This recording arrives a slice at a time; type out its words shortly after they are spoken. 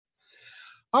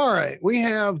All right. We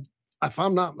have, if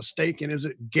I'm not mistaken, is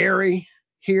it Gary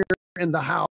here in the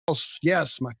house?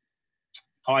 Yes.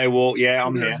 Hi, Walt. Yeah,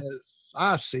 I'm here.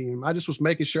 I see him. I just was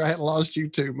making sure I hadn't lost you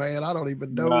too, man. I don't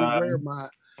even know where my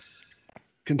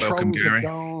controls have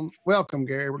gone. Welcome,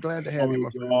 Gary. We're glad to have you, my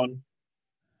friend.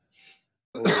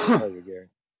 Oh, Gary.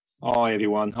 Hi,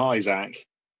 everyone. Hi, Zach.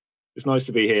 It's nice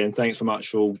to be here, and thanks so much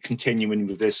for continuing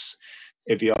with this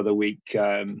every other week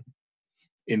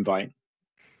invite.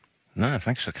 No,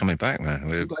 thanks for coming back, man.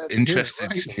 We're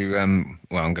interested to,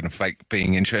 well, I'm going to fake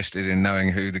being interested in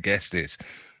knowing who the guest is,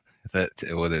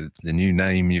 or the new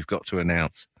name you've got to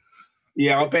announce.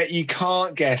 Yeah, I bet you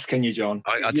can't guess, can you, John?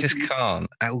 I just can't.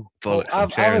 Oh, bollocks, I'm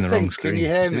sharing the wrong screen. Can you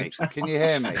hear me? Can you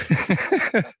hear me?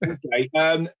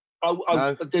 Okay.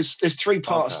 There's three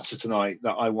parts to tonight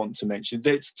that I want to mention.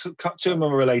 Two of them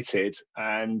are related,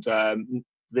 and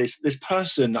this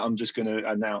person that I'm just going to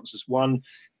announce as one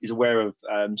is aware of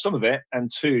some of it,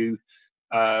 and two,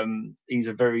 he's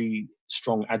a very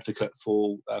strong advocate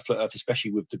for Flat Earth,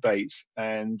 especially with debates.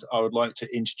 And I would like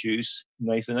to introduce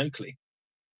Nathan Oakley.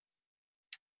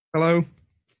 Hello.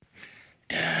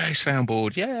 Yay,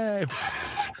 soundboard. Yay.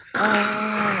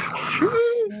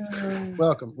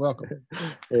 Welcome.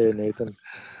 Hey, Nathan.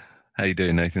 How you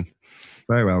doing, Nathan?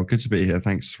 Very well. Good to be here.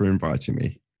 Thanks for inviting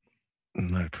me.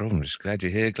 No problem. Just glad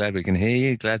you're here. Glad we can hear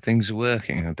you. Glad things are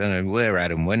working. I don't know where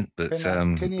Adam went, but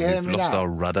can you hear me we've lost now? our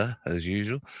rudder as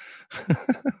usual.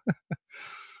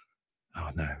 Oh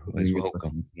no, he's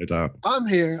welcome. No doubt. I'm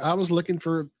here. I was looking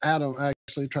for Adam,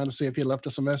 actually, trying to see if he left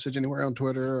us a message anywhere on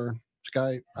Twitter or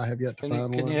Skype. I have yet to find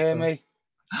one. Can you hear me?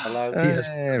 Hello?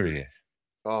 There he is.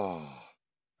 Oh,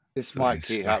 this might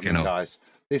keep happening, guys.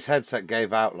 This headset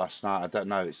gave out last night. I don't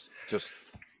know. It's just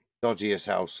dodgy as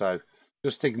hell. So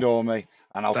just ignore me,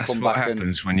 and I'll come back. That's what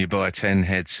happens when you buy 10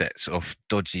 headsets off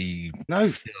dodgy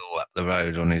Phil up the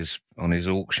road on his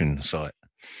auction site.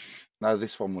 No,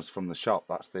 this one was from the shop.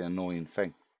 That's the annoying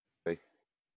thing. See?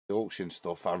 The auction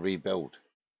stuff I rebuild.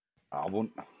 I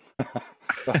wouldn't.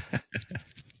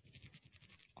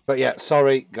 But yeah,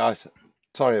 sorry, guys.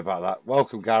 Sorry about that.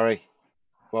 Welcome, Gary.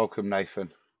 Welcome,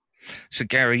 Nathan. So,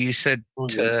 Gary, you said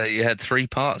you had three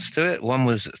parts to it. One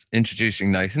was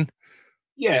introducing Nathan.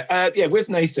 Yeah, with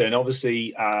Nathan,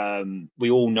 obviously, we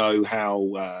all know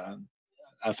how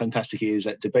fantastic he is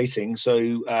at debating.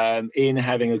 So in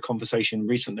having a conversation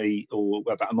recently, or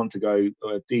about a month ago,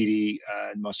 Didi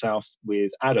and myself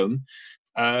with Adam,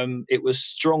 it was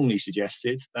strongly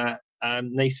suggested that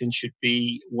Nathan should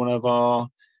be one of our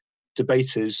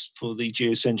debaters for the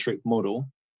geocentric model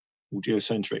or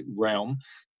geocentric realm.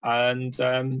 And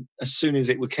as soon as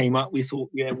it came up, we thought,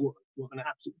 yeah, what an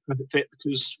absolute perfect fit,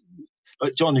 because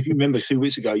John, if you remember 2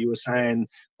 weeks ago, you were saying,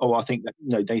 I think that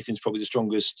Nathan's probably the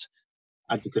strongest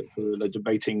advocate for the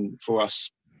debating for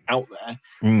us out there.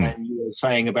 And you were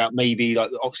saying about maybe like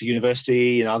Oxford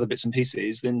University and other bits and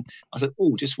pieces. Then I said,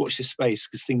 just watch this space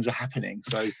because things are happening.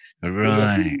 So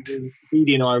right,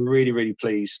 Didi and I are really, really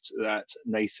pleased that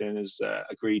Nathan has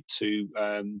agreed to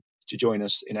join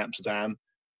us in Amsterdam,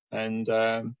 and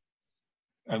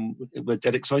we're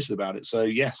dead excited about it. So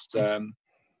yes.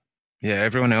 Yeah,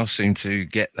 everyone else seemed to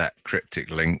get that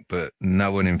cryptic link, but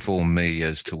no one informed me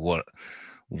as to what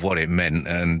it meant.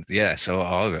 And yeah, so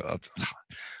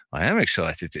I am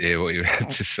excited to hear what you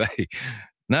had to say.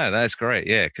 No, that's great.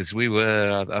 Yeah, because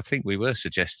I think we were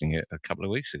suggesting it a couple of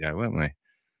weeks ago, weren't we?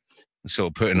 Sort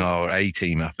of putting our A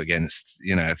team up against,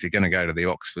 if you're going to go to the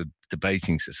Oxford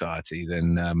Debating Society,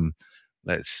 then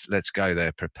let's go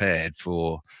there prepared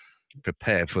for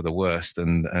the worst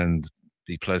and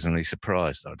be pleasantly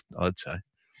surprised. I'd say.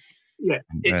 Yeah,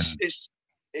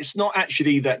 it's not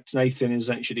actually that Nathan has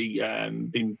actually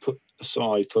been put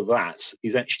aside for that.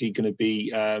 He's actually going to be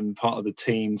part of the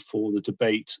team for the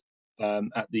debate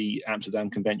at the Amsterdam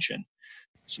convention.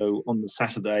 So on the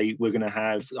Saturday, we're going to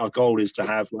have, our goal is to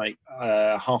have like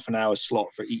half an hour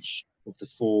slot for each of the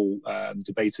four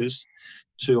debaters,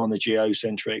 2 on the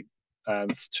geocentric,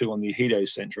 2 on the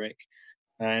heliocentric.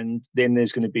 And then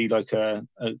there's going to be like a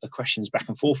questions back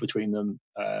and forth between them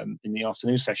in the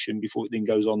afternoon session before it then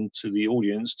goes on to the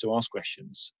audience to ask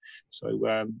questions. So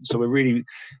we're really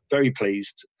very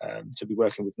pleased to be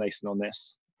working with Nathan on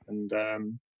this, and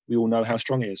we all know how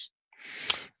strong he is.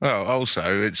 Well,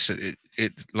 also it's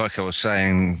like I was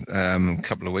saying a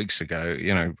couple of weeks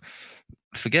ago.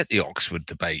 Forget the Oxford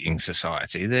Debating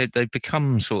Society; they've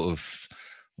become sort of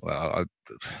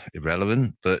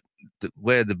irrelevant, but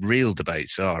where the real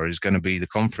debates are is going to be the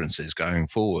conferences going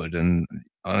forward, and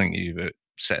I think you're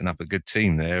setting up a good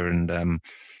team there, and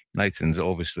Nathan's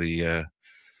obviously a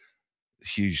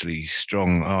hugely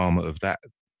strong arm of that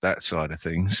that side of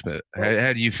things. But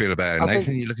how do you feel about it,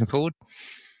 Nathan? Are you looking forward?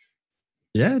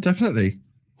 Yeah, definitely.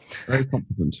 Very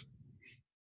confident.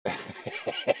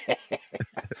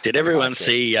 Did everyone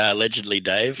see allegedly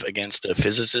Dave against a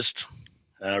physicist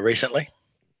recently?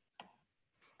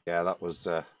 Yeah, that was.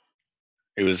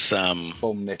 It was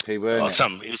bum nippy, weren't it?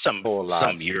 Some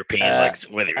European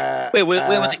where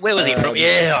was he? Where was he from?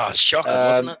 Yeah, shocking,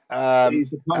 wasn't it? He's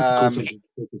the particle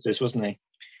physicist, wasn't he?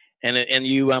 And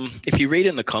you if you read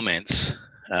in the comments,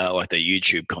 like the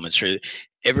YouTube comments,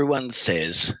 everyone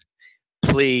says,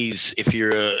 please, if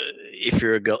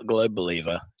you're a globe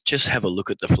believer, just have a look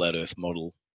at the flat Earth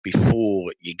model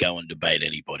before you go and debate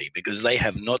anybody, because they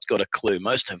have not got a clue.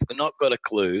 Most have not got a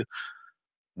clue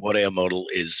what our model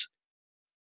is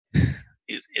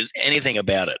anything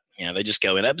about it. You know, they just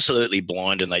go in absolutely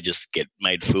blind and they just get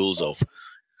made fools of.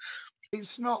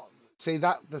 It's not. See,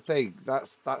 that's the thing.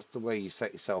 That's the way you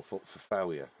set yourself up for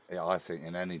failure. I think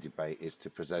in any debate is to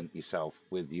present yourself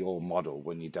with your model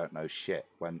when you don't know shit.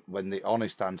 When the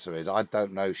honest answer is, I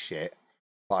don't know shit,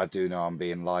 but I do know I'm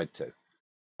being lied to.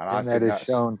 And I think that is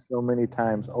shown so many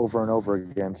times over and over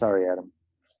again. Sorry, Adam,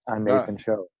 on Nathan's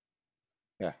show.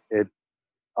 Yeah.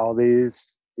 All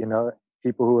these,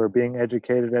 people who are being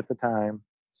educated at the time,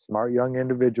 smart young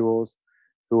individuals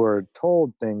who are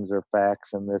told things are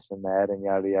facts and this and that and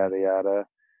yada, yada, yada.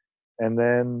 And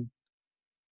then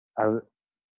I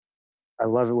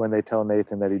love it when they tell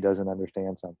Nathan that he doesn't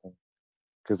understand something,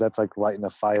 because that's like lighting a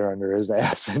fire under his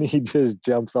ass, and he just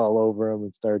jumps all over him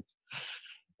and starts.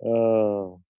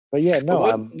 But yeah,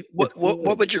 no. What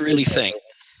would you really think?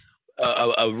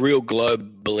 A real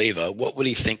globe believer, what would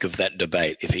he think of that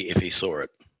debate if he saw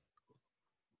it?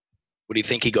 Would he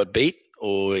think he got beat,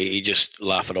 or he just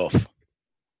laugh it off?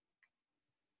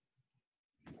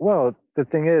 Well, the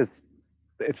thing is,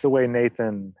 it's the way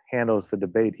Nathan handles the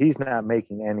debate. He's not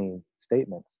making any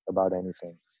statements about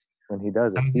anything when he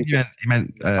does it. You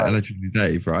meant allegedly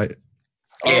Dave, right?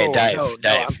 Yeah,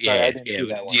 Dave. Yeah.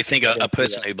 Do you think a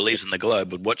person who believes in the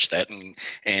globe would watch that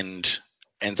and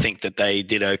think that they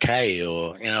did okay,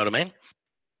 or you know what I mean?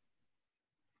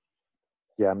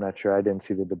 Yeah, I'm not sure. I didn't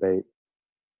see the debate.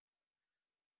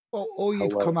 Well, all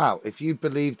you'd come out, if you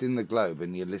believed in the globe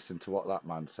and you listened to what that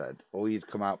man said, all you'd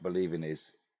come out believing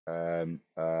is,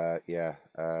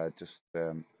 just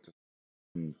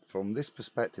from this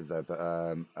perspective though, but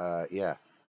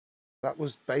that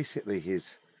was basically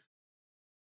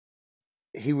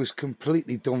he was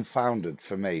completely dumbfounded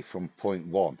for me from point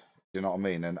one. Do you know what I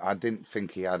mean? And I didn't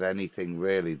think he had anything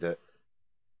really that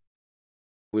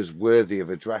was worthy of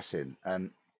addressing.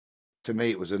 And to me,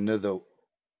 it was another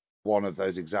one of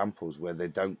those examples where they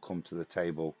don't come to the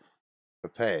table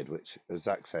prepared, which, as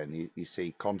Zach's saying, you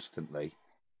see constantly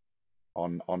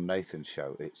on Nathan's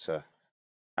show. It's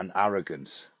an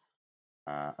arrogance,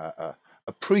 a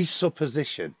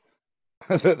presupposition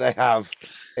that they have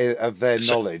of their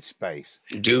knowledge base.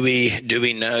 Do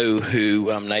we know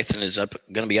who Nathan is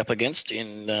going to be up against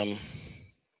in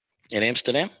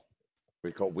Amsterdam?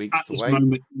 We've got weeks to wait.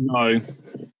 Moment, no,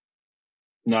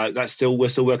 we're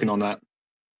still working on that.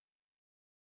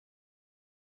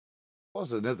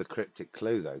 Was another cryptic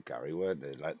clue though, Gary, weren't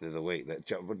there? Like the other week, that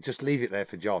just leave it there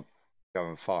for John to go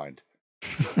and find.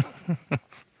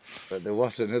 But there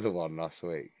was another one last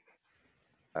week.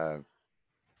 So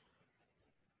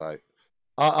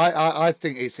I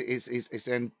think it's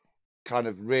kind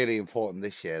of really important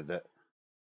this year that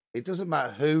it doesn't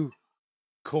matter who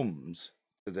comes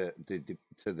to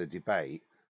the debate,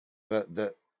 but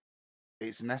that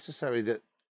it's necessary that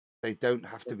they don't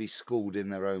have to be schooled in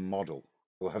their own model.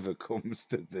 Whoever comes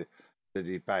to the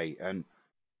debate, and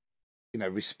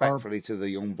respectfully to the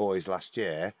young boys last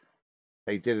year,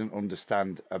 they didn't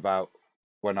understand about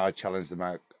when I challenged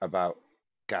them about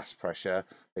gas pressure.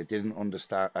 They didn't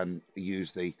understand and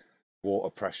use the water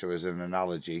pressure as an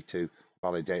analogy to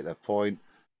validate their point.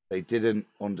 They didn't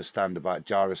understand about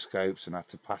gyroscopes and had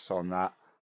to pass on that,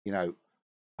 and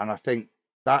I think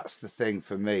that's the thing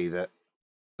for me, that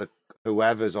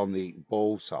whoever's on the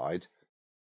ball side,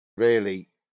 really,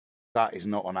 that is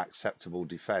not an acceptable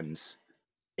defence.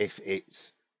 If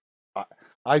it's,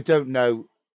 I don't know,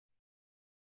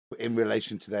 in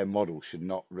relation to their model, should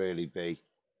not really be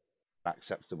an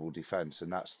acceptable defence,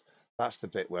 and that's the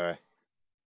bit where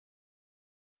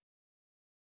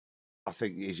I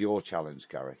think is your challenge,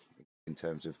 Gary, in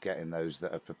terms of getting those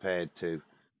that are prepared to,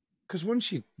 because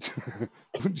once you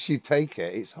take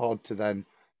it, it's hard to then,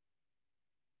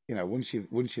 once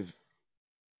you've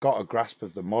got a grasp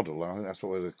of the model, and I think that's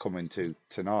what we're coming to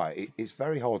tonight. It's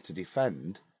very hard to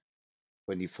defend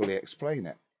when you fully explain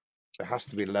it. There has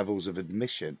to be levels of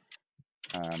admission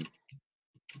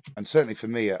And certainly for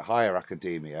me at higher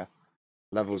academia,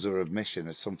 levels of admission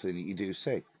is something that you do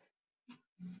see.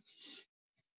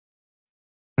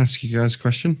 Ask you guys a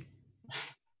question.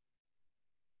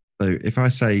 So if I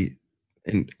say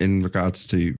in regards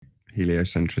to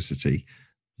heliocentricity,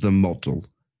 the model,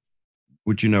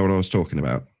 would you know what I was talking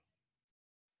about?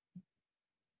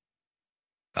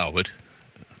 I would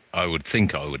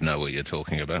think I would know what you're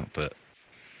talking about, but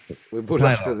We would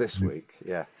after this week,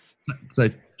 yeah. So,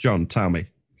 John, tell me,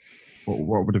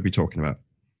 what would I be talking about?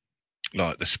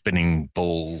 like the spinning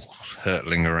ball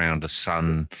hurtling around a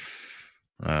sun,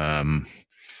 9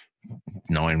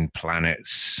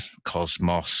 planets,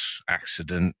 cosmos,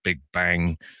 accident, Big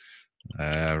Bang,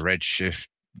 redshift,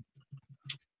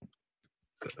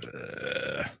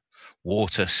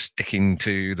 water sticking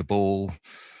to the ball,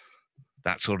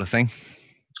 that sort of thing.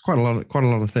 It's quite a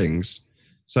lot of things.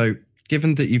 So,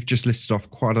 given that you've just listed off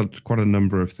quite a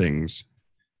number of things,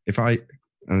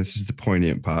 and this is the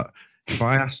poignant part, if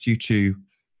I asked you to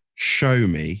show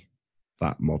me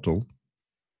that model,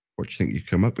 what do you think you'd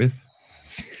come up with?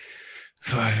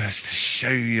 If I was to show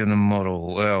you the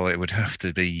model, well, it would have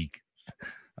to be,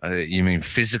 you mean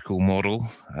physical model?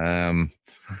 Here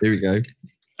we go.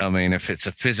 I mean, if it's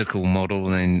a physical model,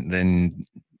 then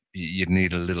you'd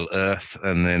need a little Earth,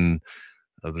 and then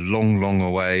a long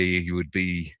away you would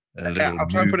be a little. I'll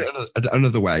try and put it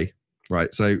another way.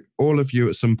 Right. So all of you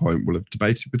at some point will have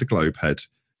debated with the globe head,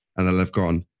 and they'll have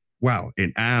gone, well,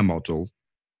 in our model,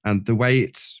 and the way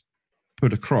it's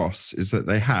put across is that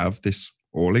they have this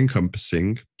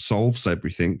all-encompassing, solves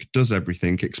everything, does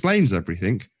everything, explains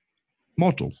everything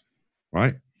model,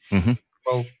 right? Mm-hmm.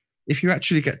 Well, if you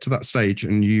actually get to that stage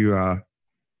and you are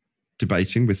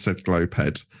debating with said globe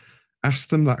head, ask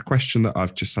them that question that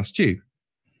I've just asked you.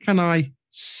 Can I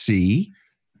see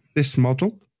this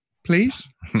model, please?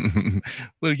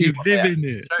 Will you live in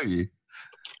it? Show you.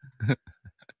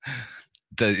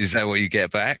 Is that what you get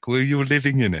back? Well, you're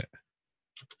living in it.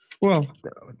 Well,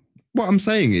 what I'm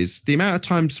saying is the amount of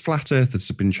times flat earthers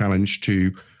have been challenged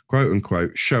to, quote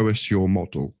unquote, show us your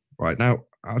model. Right now,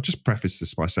 I'll just preface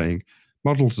this by saying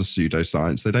models are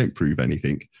pseudoscience. They don't prove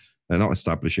anything. They're not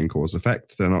establishing cause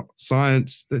effect. They're not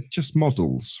science. They're just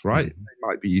models, right? Mm-hmm. They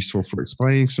might be useful for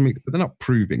explaining something, but they're not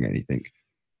proving anything.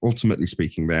 Ultimately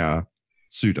speaking, they are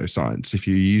pseudoscience if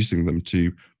you're using them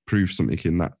to prove something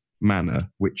in that manner,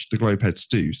 which the globeheads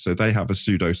do. So they have a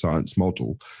pseudoscience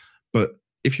model. But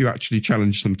if you actually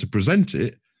challenge them to present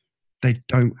it, they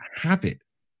don't have it.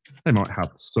 They might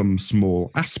have some small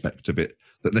aspect of it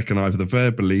that they can either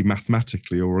verbally,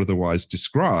 mathematically, or otherwise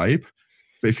describe.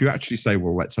 But if you actually say,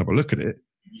 well, let's have a look at it,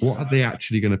 what are they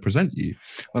actually going to present you?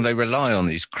 Well, they rely on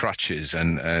these crutches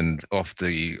and off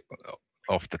the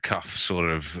cuff sort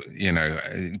of,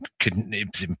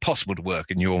 it's impossible to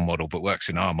work in your model, but works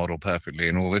in our model perfectly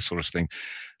and all this sort of thing.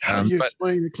 How do you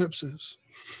explain eclipses?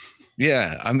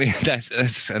 Yeah, I mean,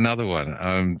 that's another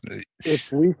one.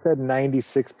 If we said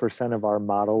 96% of our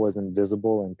model was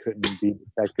invisible and couldn't be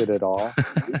detected at all,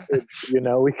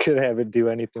 we could have it do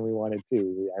anything we wanted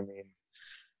to. I mean,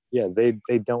 yeah,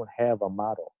 they don't have a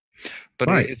model. But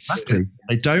right, exactly.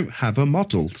 They don't have a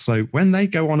model. So when they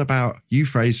go on about, you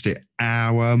phrased it,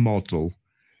 our model,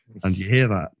 and you hear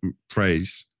that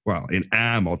phrase, well, in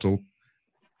our model,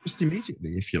 just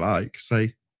immediately, if you like,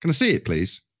 say, can I see it,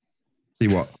 please? See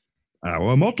what?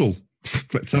 Our model.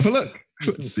 Let's have a look.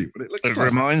 Let's see what it looks like. It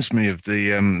reminds me of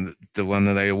the one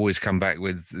that they always come back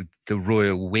with, the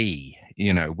royal we.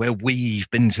 Where we've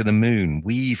been to the moon,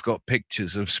 we've got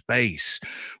pictures of space,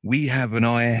 we have an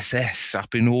ISS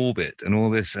up in orbit and all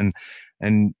this,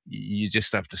 and you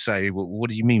just have to say, well, what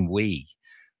do you mean we?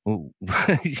 Well,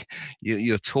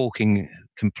 you're talking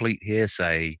complete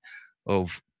hearsay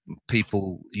of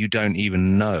people you don't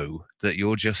even know, that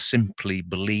you're just simply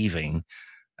believing.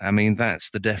 I mean, that's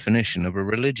the definition of a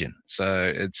religion.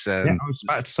 So it's... I was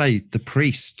about to say the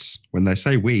priests. When they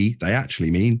say we, they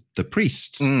actually mean the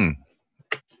priests.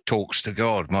 Talks to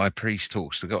God. My priest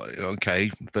talks to God. Okay,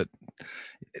 but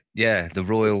yeah, the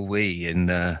royal we in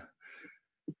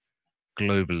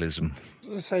globalism. I was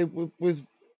going to say, with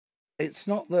it's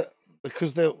not that,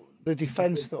 because the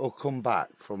defence that will come back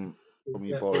from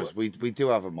you boys, we do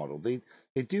have a model. They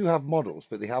do have models,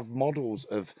 but they have models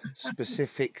of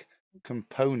specific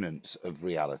components of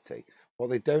reality. What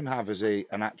they don't have is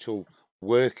an actual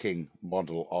working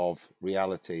model of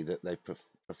reality that they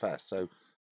profess. So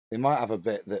they might have a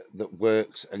bit that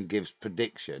works and gives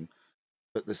prediction,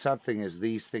 but the sad thing is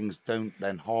these things don't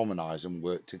then harmonise and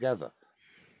work together.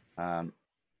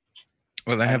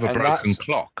 Well, they have a broken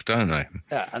clock, don't they?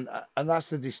 Yeah, and that's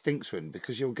the distinction,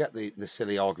 because you'll get the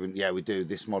silly argument, yeah, we do,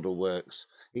 this model works.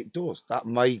 It does. That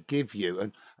may give you,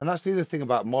 and that's the other thing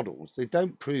about models, they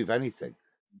don't prove anything.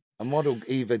 A model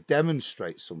either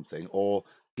demonstrates something or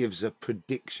gives a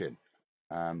prediction.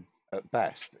 At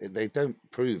best, they don't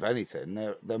prove anything.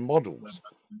 They're models.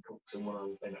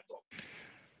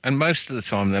 And most of the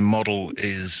time, their model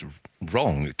is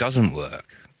wrong. It doesn't work.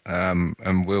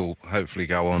 And we'll hopefully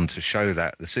go on to show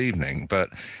that this evening. But,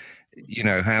 you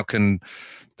know, how can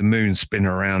the moon spin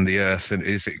around the Earth and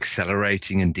is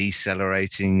accelerating and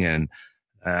decelerating? And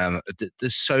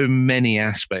there's so many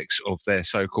aspects of their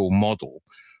so-called model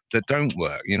that don't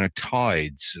work. You know,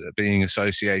 tides being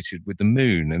associated with the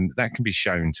moon, and that can be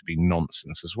shown to be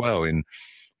nonsense as well in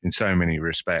so many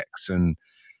respects. And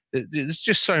there's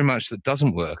just so much that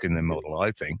doesn't work in their model,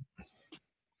 I think.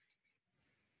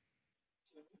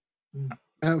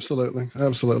 Absolutely.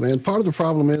 And part of the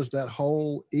problem is that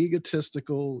whole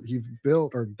egotistical, you've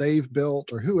built or they've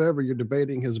built or whoever you're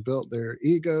debating has built their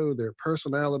ego, their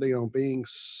personality on being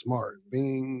smart,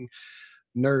 being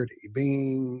nerdy,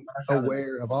 being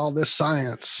aware of all this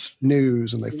science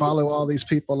news, and they follow all these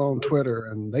people on Twitter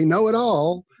and they know it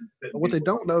all. But what they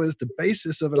don't know is the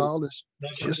basis of it all is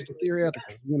just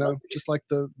theoretical, you know, just like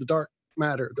the dark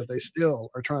matter that they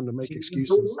still are trying to make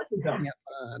excuses can't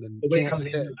find and can't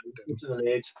get.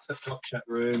 Chat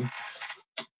room.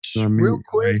 Real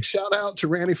quick, shout out to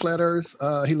Randy Flat Earth.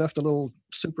 He left a little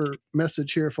super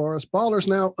message here for us. Ballers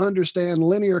now understand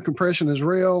linear compression is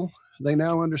real. They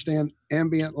now understand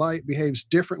ambient light behaves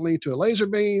differently to a laser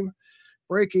beam,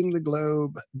 breaking the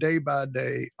globe day by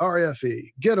day.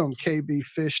 RFE, get them, KB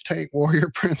Fish Tank Warrior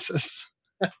Princess.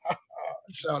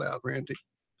 Shout out, Randy.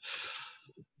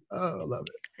 Oh, I love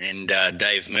it. And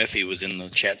Dave Murphy was in the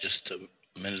chat just a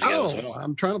minute ago as well.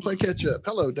 I'm trying to play catch up.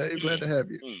 Hello, Dave. Glad to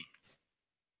have you.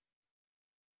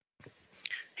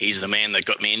 He's the man that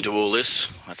got me into all this.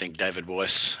 I think David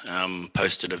Weiss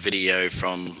posted a video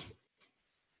from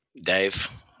Dave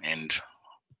and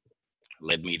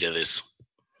led me to this.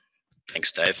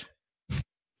 Thanks, Dave.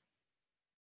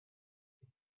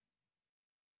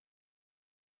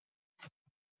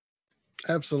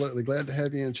 Absolutely. Glad to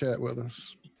have you in chat with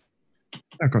us.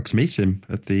 I got to meet him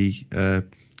at the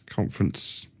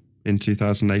conference in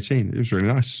 2018. It was really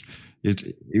nice.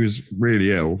 He was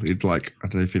really ill. He'd I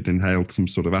don't know if he'd inhaled some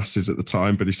sort of acid at the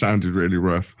time, but he sounded really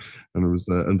rough and was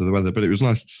under the weather. But it was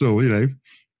nice to still,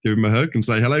 give him a hug and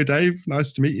say, hello, Dave.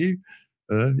 Nice to meet you.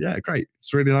 Yeah, great.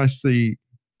 It's really nice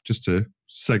just to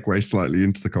segue slightly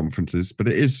into the conferences, but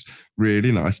it is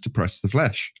really nice to press the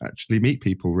flesh, actually meet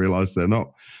people, realize they're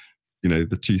not,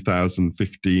 the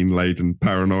 2015 laden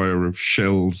paranoia of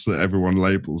shells that everyone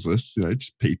labels us,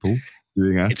 just people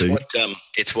doing our thing.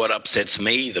 It's what upsets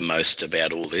me the most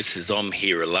about all this is I'm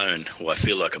here alone. Well, I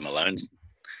feel like I'm alone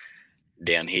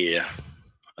down here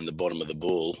on the bottom of the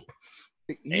ball.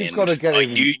 You've got to get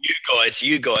in.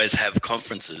 You guys have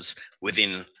conferences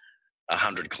within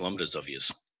 100 kilometers of you.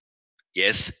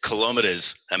 Yes,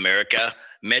 kilometers, America,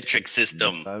 metric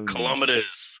system,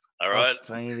 kilometers. All right,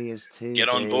 Australia's too get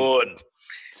on big, board.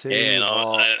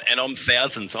 Yeah, and I'm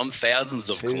thousands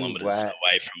of kilometers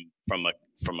away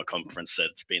from a conference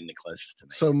that's been the closest to me.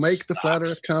 So make the Flat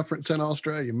Earth Conference in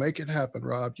Australia. Make it happen,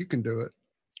 Rob. You can do it.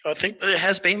 I think there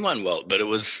has been one, but it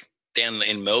was down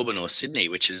in Melbourne or Sydney,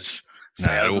 which is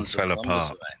thousands it all of fell kilometers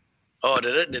apart. away. Oh,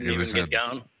 did it? Didn't even get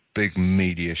going. Big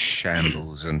media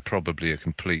shambles and probably a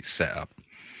complete setup.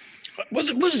 Was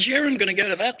Jeran going to go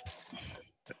to that?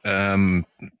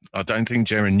 I don't think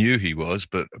Jeran knew he was,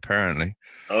 but apparently.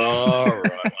 Oh, right.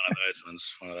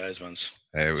 One of those ones.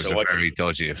 It was very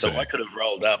dodgy affair. So I could have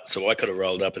rolled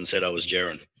up and said I was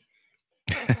Jeran.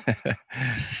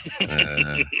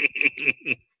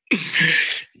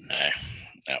 No.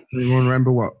 Anyone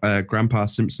remember what Grandpa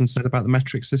Simpson said about the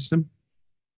metric system?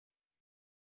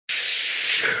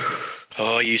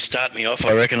 Oh, you start me off.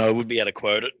 I reckon I would be able to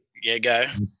quote it. Yeah, go.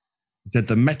 He said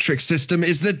the metric system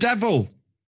is the devil.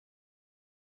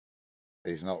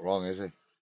 He's not wrong, is he?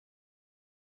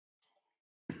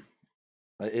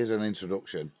 It is an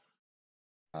introduction.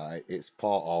 It's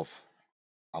part of,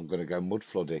 I'm going to go mud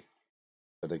floody.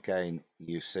 But again,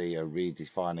 you see a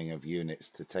redefining of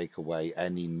units to take away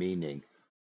any meaning,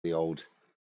 the old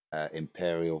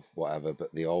imperial, whatever,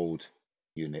 but the old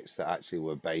units that actually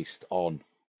were based on,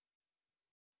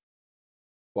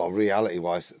 well,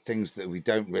 reality-wise, things that we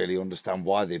don't really understand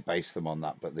why they based them on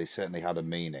that, but they certainly had a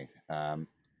meaning. And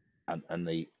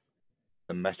the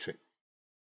metric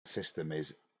system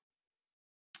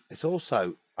it's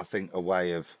also, I think, a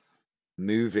way of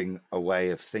moving a way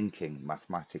of thinking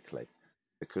mathematically,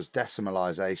 because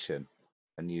decimalization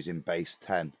and using base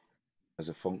 10 as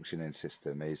a functioning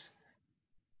system is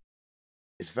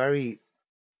very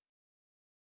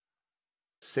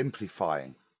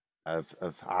simplifying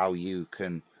of how you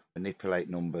can manipulate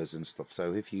numbers and stuff.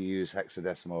 So if you use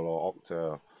hexadecimal or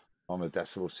octa on the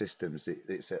decimal systems,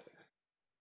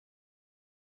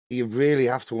 you really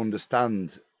have to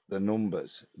understand the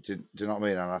numbers. Do you know what I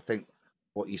mean? And I think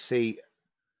what you see,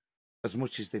 as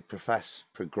much as they profess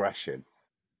progression,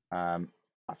 I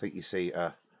think you see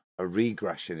a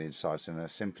regression in size and a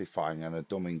simplifying and a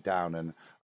dumbing down and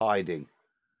hiding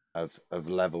of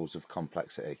levels of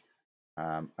complexity.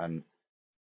 And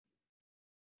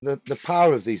the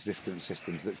power of these different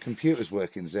systems, that computers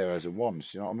work in zeros and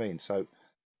ones, you know what I mean? So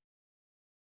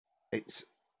it's,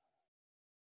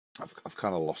 I've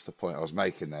kind of lost the point I was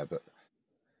making there, but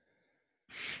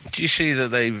do you see that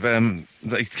they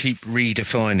keep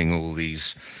redefining all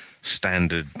these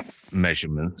standard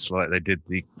measurements, like they did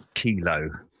the kilo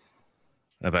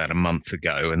about a month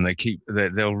ago, and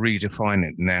they'll redefine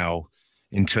it now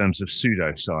in terms of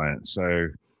pseudoscience. So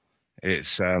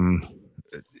it's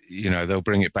they'll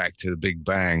bring it back to the Big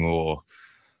Bang or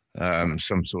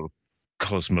some sort of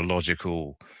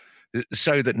cosmological,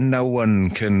 so that no one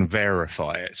can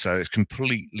verify it. So it's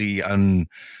completely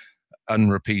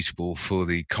unrepeatable for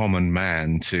the common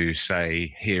man to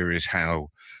say, here is how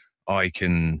I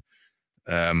can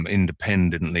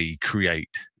independently create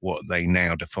what they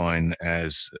now define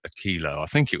as a kilo. I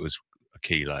think it was a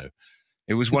kilo.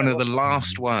 It was one of the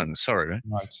last ones. Sorry, man.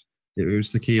 Right. It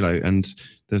was the kilo, and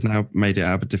they've now made it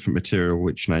out of a different material,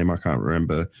 which name I can't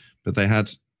remember. But they had,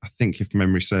 I think, if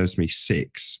memory serves me,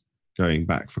 6 going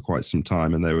back for quite some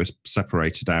time, and they were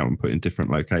separated out and put in different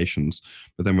locations.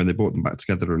 But then when they brought them back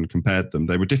together and compared them,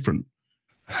 they were different.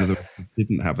 So they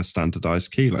didn't have a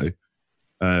standardized kilo.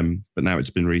 But now it's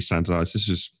been re-standardized. This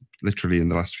is literally in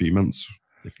the last few months.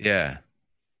 Yeah,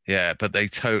 but they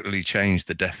totally changed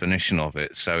the definition of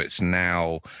it, so it's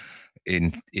now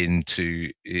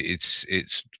into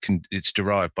it's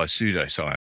derived by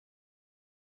pseudoscience.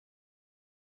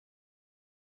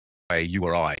 You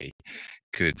or I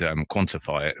could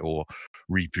quantify it or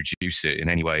reproduce it in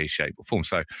any way, shape, or form.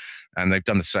 So, and they've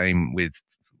done the same with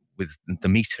the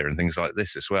meter and things like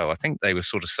this as well. I think they were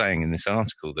sort of saying in this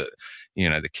article that,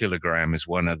 the kilogram is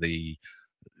one of the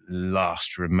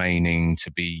last remaining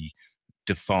to be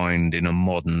defined in a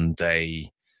modern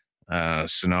day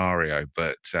scenario.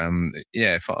 But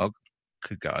if I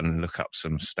could go and look up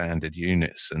some standard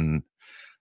units and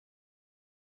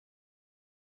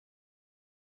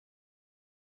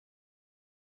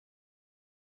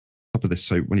top of this.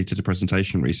 So when he did a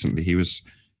presentation recently, he was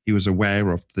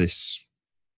aware of this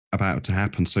about to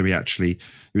happen. So it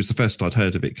was the first I'd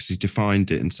heard of it, because he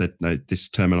defined it and said, no, this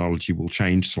terminology will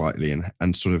change slightly,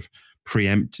 and sort of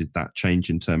preempted that change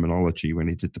in terminology when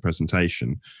he did the presentation,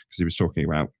 because he was talking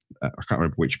about, I can't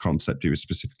remember which concept he was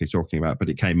specifically talking about, but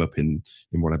it came up in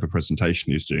whatever presentation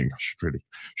he was doing. I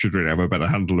should really have a better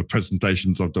handle of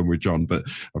presentations I've done with John, but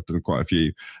I've done quite a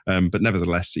few. But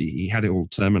nevertheless, he had it all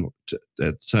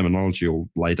terminology all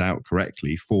laid out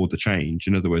correctly for the change.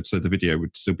 In other words, so the video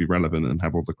would still be relevant and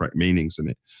have all the correct meanings in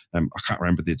it. I can't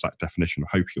remember the exact definition.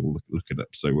 I hope you'll look it up.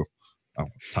 So I'll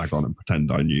tag on and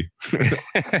pretend I knew.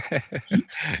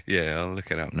 Yeah, I'll look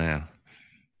it up now.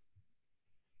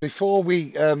 Before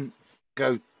we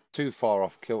go too far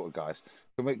off kilter, guys,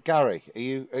 Gary,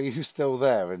 are you still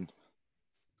there? And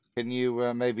can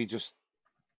you maybe just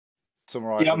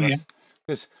summarise the rest?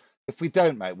 Because if we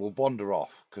don't, mate, we'll wander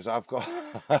off. Because I've got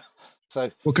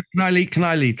so. Well, can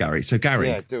I lead, Gary? So Gary,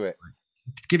 yeah, do it.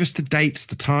 Give us the dates,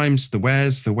 the times, the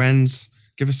wheres, the whens.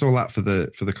 Give us all that for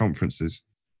the conferences.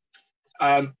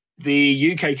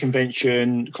 The UK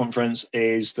Convention Conference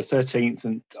is the 13th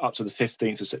and up to the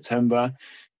 15th of September.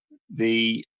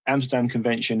 The Amsterdam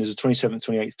Convention is the 27th,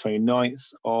 28th,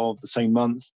 29th of the same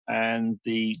month. And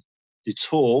the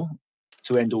tour,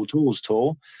 To End All Tours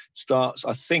tour, starts,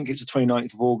 I think it's the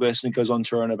 29th of August, and it goes on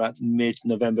to run about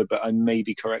mid-November, but I may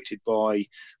be corrected by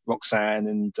Roxanne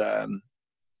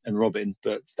and Robin,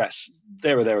 but that's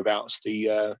there or thereabouts.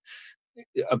 The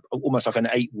almost like an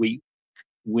 8-week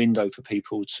window for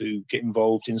people to get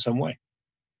involved in some way.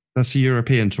 That's a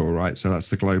European tour, right? So that's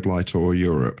the Global Tour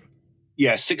Europe.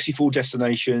 Yeah, 64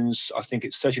 destinations. I think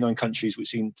it's 39 countries,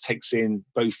 which takes in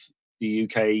both the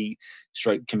UK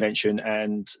stroke convention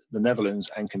and the Netherlands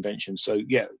and convention. So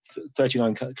yeah,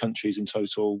 39 countries in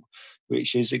total,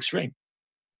 which is extreme.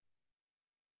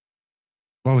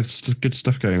 A lot of good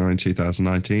stuff going on in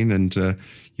 2019, and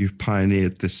you've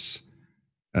pioneered this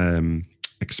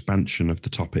expansion of the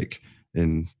topic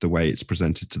in the way it's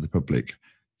presented to the public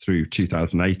through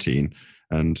 2018.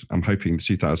 And I'm hoping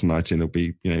 2019 will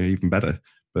be, even better.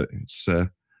 But it's a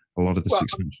lot of this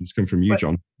expansions come from you,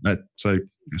 John. So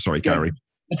sorry, Gary.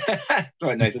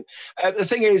 Right, Nathan. The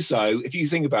thing is, though, if you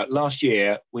think about last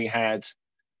year, we had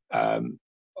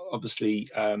obviously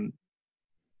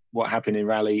what happened in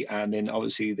Rally, and then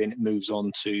obviously then it moves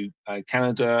on to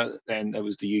Canada. Then there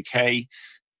was the UK.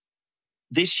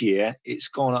 This year, it's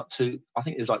gone up to, I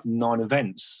think there's like 9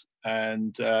 events,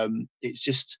 and it's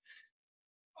just.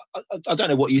 I don't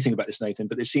know what you think about this, Nathan,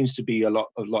 but there seems to be a lot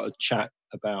of chat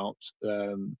about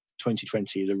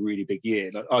 2020 is a really big year.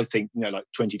 Like, I think, like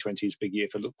 2020 is a big year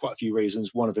for quite a few reasons.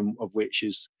 One of them of which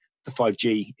is the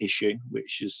 5G issue,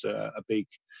 which is a big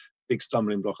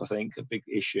stumbling block, I think, a big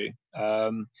issue.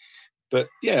 But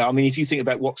yeah, I mean, if you think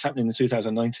about what's happening in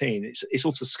 2019, it's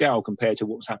off the scale compared to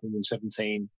what's happening in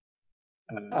 17.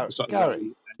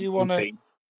 Gary, do you want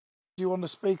to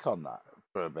speak on that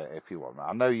for a bit, if you want?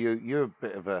 I know you're a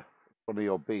bit of one of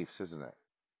your beefs, isn't it?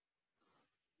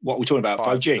 What we're talking about,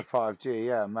 5G? The 5G,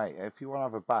 yeah, mate. If you want to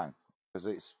have a bang, because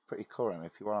it's pretty current.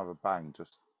 If you want to have a bang,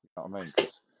 just, you know what I mean?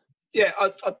 Yeah,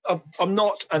 I'm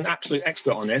not an absolute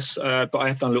expert on this, but I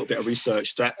have done a little bit of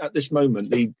research that at this moment,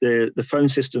 the phone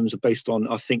systems are based on,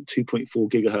 I think, 2.4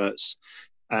 gigahertz.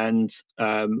 And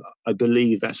I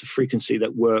believe that's a frequency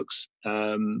that works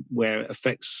where it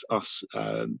affects us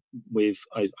with,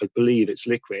 I believe it's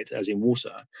liquid, as in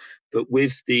water. But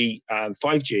with the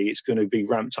 5G, it's going to be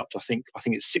ramped up to, I think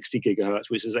it's 60 gigahertz,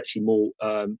 which is actually more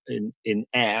in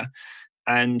air.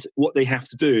 And what they have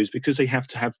to do is, because they have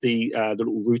to have the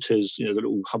little routers, the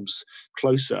little hubs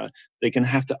closer, they're going to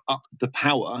have to up the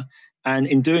power. And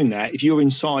in doing that, if you're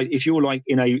inside, if you're like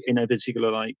in a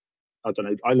particular, like, I don't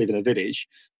know, I live in a village,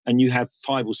 and you have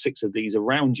 5 or 6 of these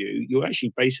around you, you're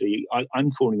actually basically, I'm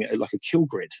calling it like a kill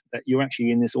grid, that you're actually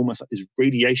in this almost like this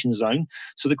radiation zone.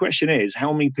 So the question is,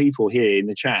 how many people here in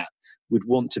the chat would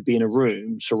want to be in a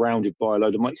room surrounded by a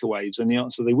load of microwaves? And the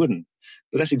answer, they wouldn't.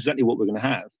 But that's exactly what we're going to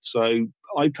have. So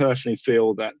I personally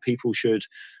feel that people should,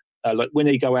 like when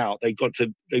they go out, they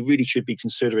really should be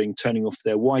considering turning off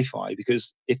their Wi-Fi,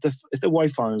 because if the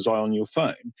Wi-Fi is on your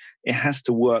phone, it has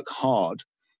to work hard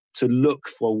to look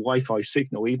for a Wi-Fi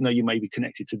signal, even though you may be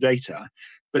connected to data.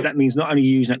 But that means not only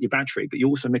using up your battery, but you're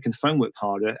also making the phone work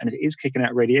harder. And if it is kicking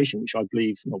out radiation, which I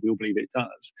believe, we all believe it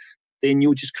does, then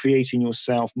you're just creating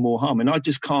yourself more harm. And I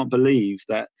just can't believe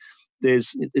that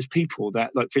there's people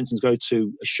that, like, for instance, go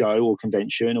to a show or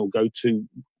convention or go to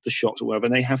the shops or whatever,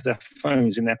 and they have their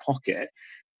phones in their pocket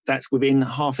that's within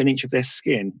half an inch of their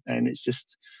skin. And it's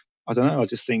just, I don't know, I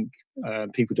just think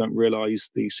people don't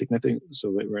realize the significance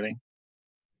of it, really.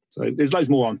 So there's loads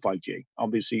more on 5G.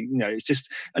 Obviously, it's just,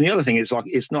 and the other thing is, like,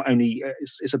 it's not only,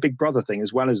 it's a big brother thing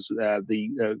as well as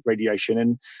the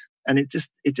radiation. And it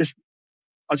just,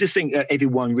 I just think that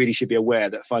everyone really should be aware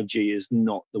that 5G is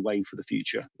not the way for the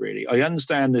future, really. I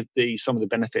understand some of the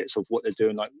benefits of what they're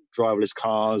doing, like driverless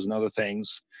cars and other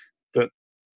things, but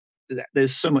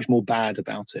there's so much more bad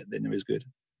about it than there is good.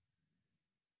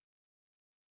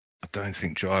 I don't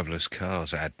think driverless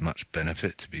cars add much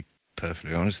benefit, to be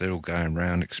perfectly honest. They're all going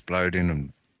around exploding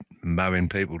and mowing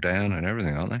people down and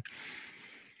everything, aren't they?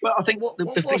 Well, I think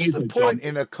what's thing is, the point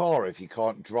in a car if you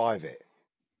can't drive it?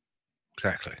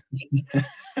 Exactly.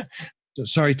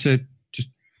 Sorry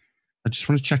I just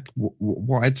want to check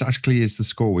what exactly is the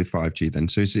score with 5G then.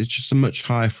 So it's just a much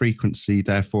higher frequency,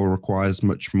 therefore requires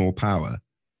much more power.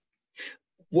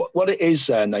 What it is,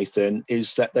 Nathan,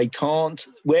 is that they can't,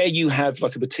 where you have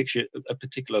like a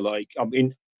particular like, I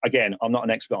mean, again, I'm not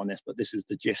an expert on this, but this is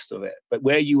the gist of it. But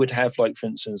where you would have, like, for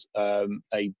instance, a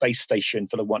base station,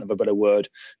 for the want of a better word,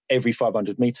 every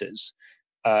 500 meters,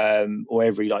 or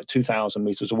every like 2,000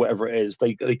 meters or whatever it is,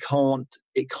 it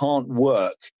can't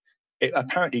work. It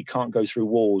apparently can't go through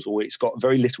walls, or it's got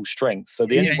very little strength. So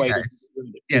the only way so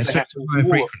they have to high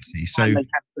frequency. So they have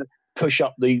to push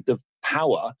up the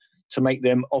power to make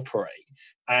them operate.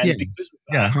 And because of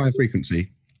that, high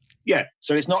frequency. Yeah,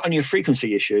 so it's not only a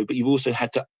frequency issue, but you've also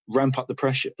had to ramp up the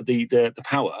pressure, the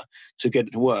power to get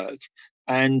it to work.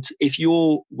 And if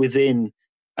you're within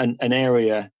an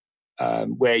area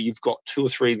where you've got 2 or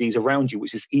 3 of these around you,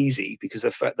 which is easy because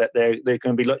of the fact that they're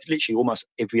going to be literally almost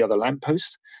every other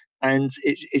lamppost. And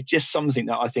it's just something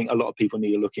that I think a lot of people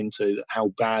need to look into, how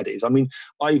bad it is. I mean,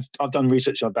 I've done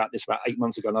research about this about 8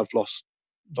 months ago, and I've lost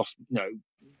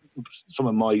some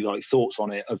of my like thoughts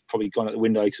on it have probably gone out the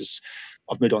window because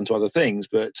I've moved on to other things.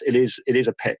 But it is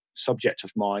a pet subject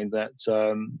of mine that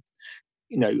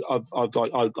I've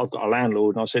got a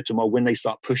landlord, and I said to him, well, when they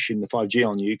start pushing the 5G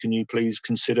on you, can you please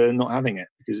consider not having it,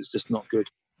 because it's just not good.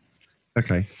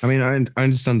 Okay. I mean, I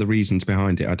understand the reasons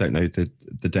behind it. I don't know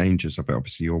the dangers of it.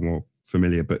 Obviously, you're more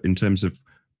familiar, but in terms of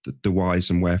the whys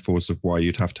and wherefores of why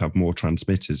you'd have to have more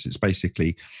transmitters, it's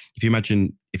basically, if you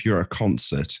imagine if you're at a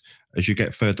concert, as you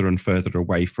get further and further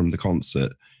away from the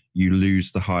concert, you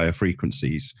lose the higher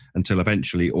frequencies until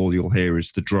eventually all you'll hear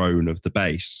is the drone of the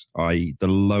bass, i.e. the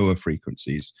lower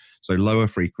frequencies. So lower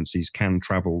frequencies can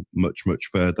travel much, much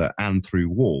further and through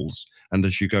walls. And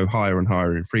as you go higher and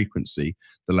higher in frequency,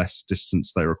 the less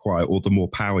distance they require, or the more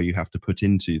power you have to put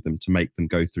into them to make them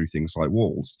go through things like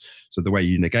walls. So the way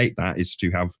you negate that is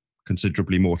to have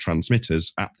considerably more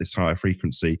transmitters at this higher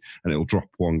frequency, and it'll drop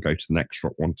one, go to the next,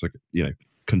 drop one, to,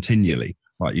 continually,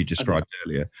 like you described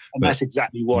earlier. And that's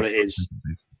exactly what it is.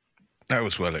 That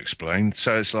was well explained.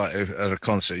 So it's like at a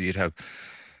concert, you'd have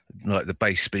like the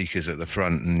bass speakers at the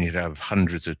front, and you'd have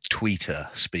hundreds of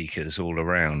tweeter speakers all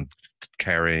around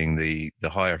carrying the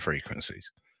higher frequencies.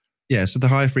 Yeah, so the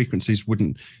higher frequencies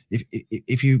wouldn't,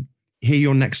 if you hear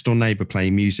your next door neighbor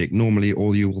playing music, normally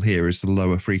all you will hear is the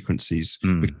lower frequencies,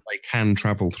 because they can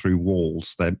travel through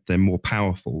walls. They're more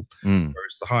powerful,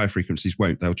 whereas the higher frequencies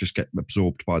won't. They'll just get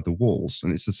absorbed by the walls.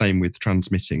 And it's the same with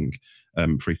transmitting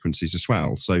frequencies as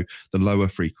well. So the lower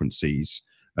frequencies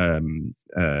can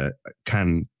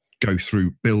go through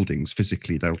buildings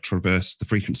physically. The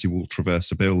frequency will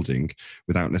traverse a building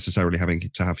without necessarily having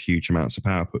to have huge amounts of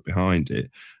power put behind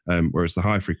it, whereas the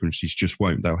high frequencies just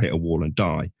won't. They'll hit a wall and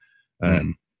die.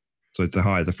 So the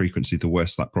higher the frequency, the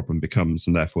worse that problem becomes,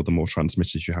 and therefore the more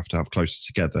transmitters you have to have closer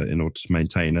together in order to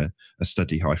maintain a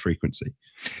steady high frequency.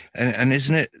 And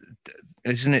isn't it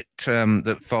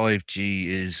that 5G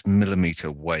is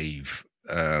millimeter wave?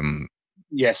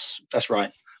 Yes, that's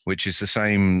right. Which is the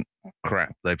same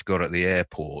crap they've got at the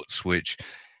airports, which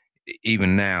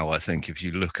even now, I think if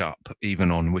you look up,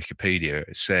 even on Wikipedia,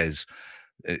 it says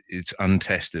it's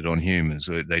untested on humans.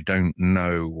 They don't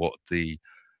know what the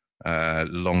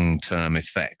long-term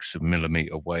effects of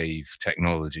millimeter wave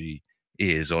technology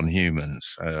is on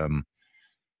humans.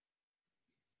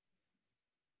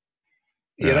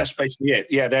 That's basically it.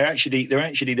 Yeah, they're actually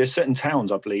there's certain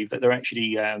towns, I believe, that they're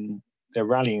actually they're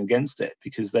rallying against it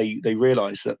because they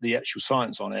realise that the actual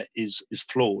science on it is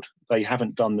flawed. They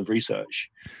haven't done the research,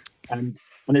 and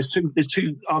there's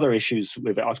two other issues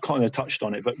with it. I've kind of touched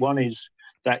on it, but one is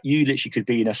that you literally could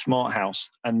be in a smart house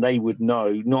and they would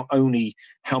know not only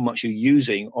how much you're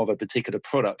using of a particular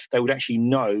product, they would actually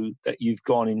know that you've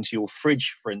gone into your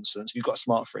fridge, for instance. If you've got a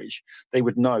smart fridge, they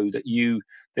would know that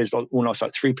there's almost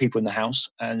like 3 people in the house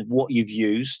and what you've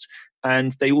used.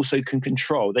 And they also can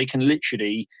control. They can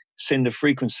literally send a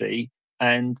frequency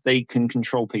and they can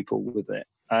control people with it.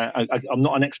 I'm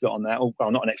not an expert on that. Well,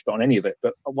 I'm not an expert on any of it,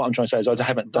 but what I'm trying to say is I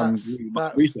haven't done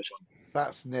much research on it.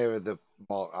 That's nearer the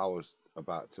mark I was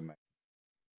about to make.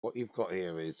 What you've got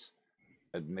here is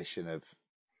admission of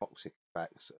toxic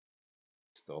effects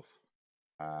stuff,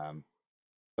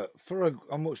 but for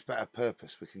a much better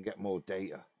purpose. We can get more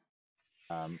data,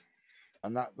 and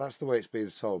that's the way it's being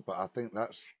sold. But I think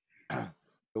that's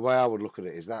the way I would look at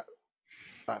it, is that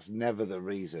that's never the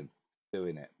reason for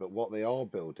doing it. But what they are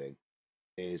building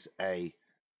is as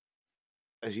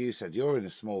you said, you're in a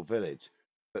small village,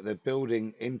 but they're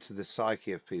building into the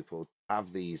psyche of people to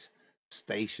have these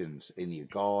stations in your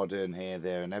garden, here,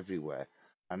 there, and everywhere.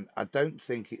 And I don't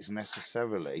think it's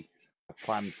necessarily a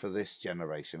plan for this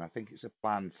generation. I think it's a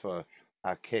plan for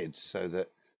our kids, so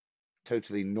that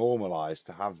totally normalised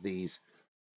to have these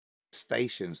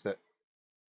stations that,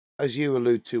 as you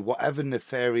allude to, whatever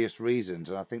nefarious reasons,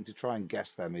 and I think to try and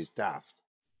guess them is daft,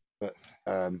 but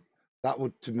that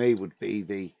would, to me, would be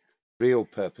the real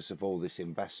purpose of all this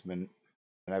investment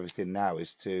and everything now,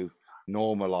 is to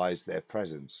normalise their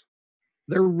presence.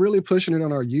 They're really pushing it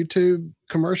on our YouTube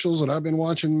commercials that I've been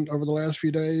watching over the last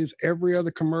few days. Every other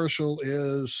commercial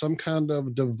is some kind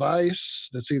of device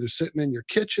that's either sitting in your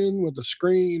kitchen with a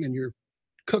screen and you're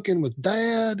cooking with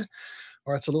dad,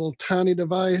 or it's a little tiny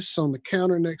device on the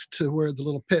counter next to where the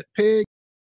little pet pig,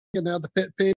 and now the pet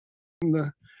pig in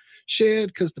the shed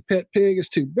because the pet pig is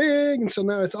too big. And so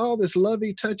now it's all this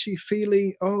lovey, touchy,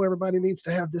 feely, oh, everybody needs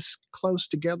to have this close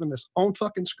togetherness on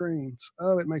fucking screens.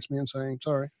 Oh, it makes me insane.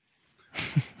 Sorry.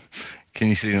 Can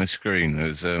you see on the screen? There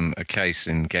was a case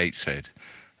in Gateshead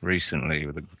recently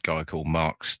with a guy called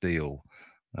Mark Steele,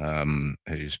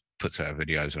 who's puts out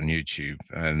videos on YouTube,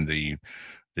 and the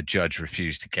judge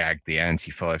refused to gag the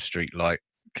anti-5 Street Light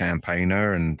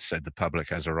campaigner and said the public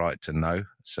has a right to know.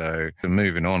 So they're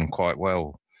moving on quite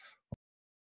well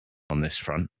on this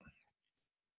front.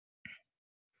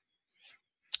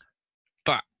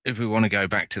 But if we want to go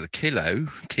back to the kilo,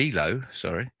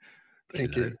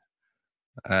 Thank you.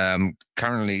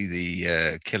 Currently,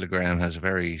 the kilogram has a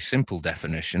very simple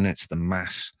definition. It's the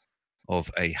mass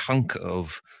of a hunk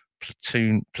of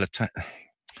platoon.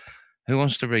 Who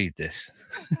wants to read this?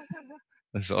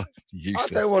 That's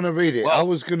useless. I don't want to read it. Well, I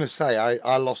was going to say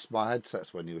I lost my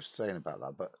headsets when you were saying about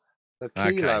that, but the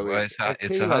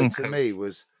kilo to me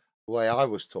was the way I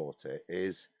was taught it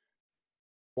is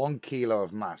 1 kilo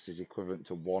of mass is equivalent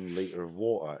to 1 liter of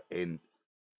water in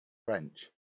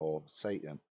French or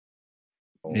Satan.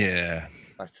 Yeah,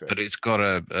 metric. But it's got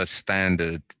a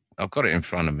standard. I've got it in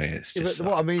front of me. It's just but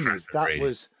what I mean is that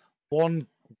was one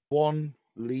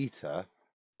liter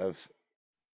of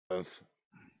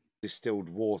distilled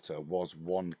water was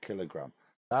 1 kilogram.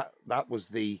 That was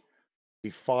the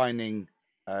defining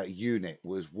unit,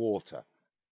 was water,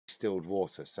 distilled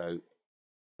water. So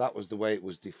that was the way it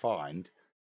was defined,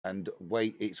 and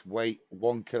its weight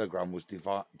 1 kilogram was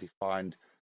defined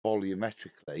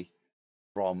volumetrically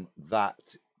from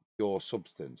that pure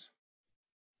substance.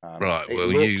 Right.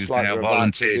 Well, you now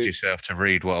volunteered yourself to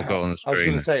read what I've got on the screen. I was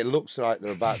going to say, it looks like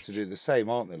they're about to do the same,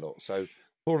 aren't they? Look, so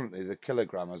currently the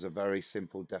kilogram has a very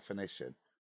simple definition.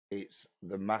 It's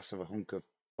the mass of a hunk of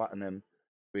platinum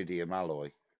iridium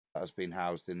alloy that has been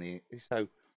housed in the.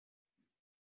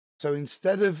 So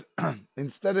instead of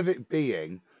it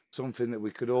being something that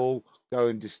we could all go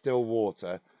and distill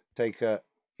water, take a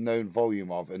known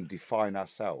volume of, and define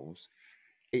ourselves,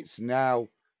 it's now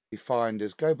defined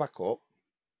as, go back up.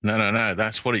 No.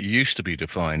 That's what it used to be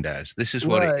defined as. This is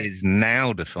what it is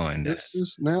now defined as.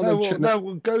 Is now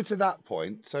we'll go to that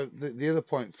point. So the other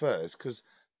point first, because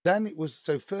then it was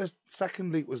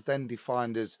secondly, it was then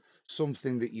defined as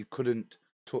something that you couldn't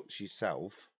touch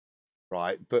yourself,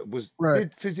 right? But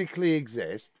did physically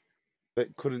exist,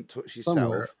 but couldn't touch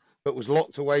yourself, but was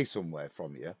locked away somewhere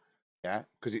from you, yeah,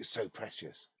 because it's so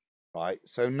precious, right?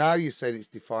 So now you're saying it's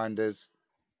defined as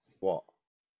what?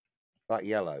 That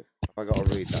yellow. I got to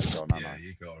read that, John. Yeah,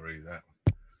 you got to read that.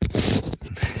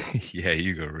 Yeah,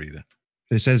 you got to read that.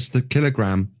 It says the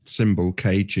kilogram symbol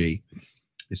kg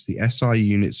is the SI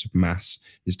units of mass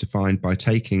is defined by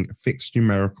taking a fixed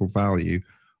numerical value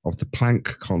of the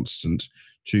Planck constant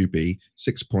to be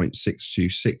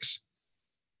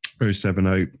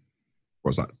 6.626070.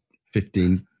 What's that?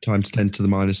 15 times 10 to the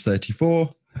minus 34.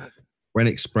 When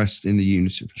expressed in the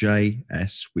unit of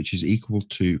JS, which is equal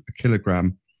to a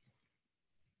kilogram.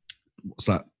 What's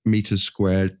that? Meters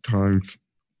squared times.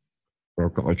 Well,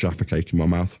 I've got a Jaffa cake in my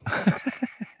mouth.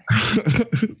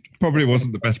 Probably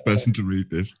wasn't the best person to read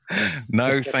this.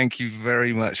 No, thank you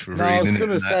very much for reading it. I was going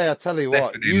to say, I tell you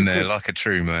what, you there like a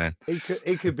true man. He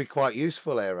could be quite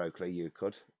useful here, Oakley. You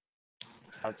could.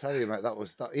 I'll tell you, mate.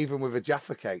 That even with a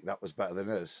Jaffa cake, that was better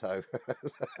than us. So,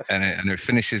 and it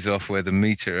finishes off where the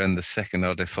meter and the second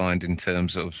are defined in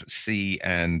terms of C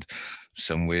and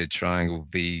some weird triangle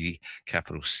V,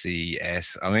 capital C,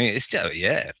 S. I mean, it's just,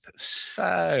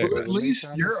 so. Well, at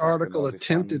least your article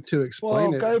attempted to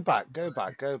explain it. Go back. Oh,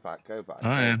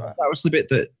 yeah. That was the bit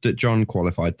that John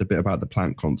qualified, the bit about the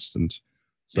Planck constant.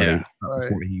 So that was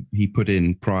what he put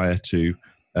in prior to.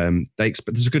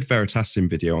 There's a good Veritasium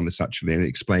video on this actually, and it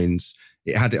explains.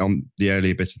 It had it on the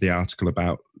earlier bit of the article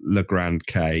about Legrand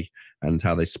K and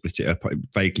how they split it up.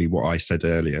 Vaguely what I said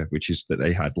earlier, which is that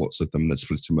they had lots of them that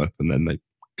split them up, and then they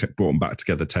brought them back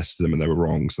together, tested them, and they were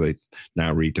wrong, so they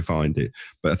now redefined it.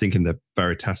 But I think in the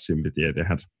Veritasium video, they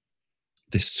had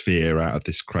this sphere out of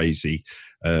this crazy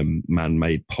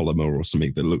man-made polymer or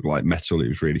something that looked like metal. It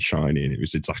was really shiny, and it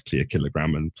was exactly a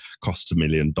kilogram and cost $1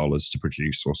 million to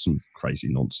produce, or some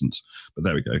crazy nonsense. But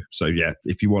there we go. So yeah,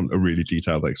 if you want a really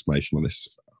detailed explanation on this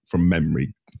from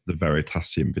memory, the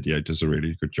Veritasium video does a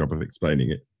really good job of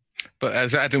explaining it. But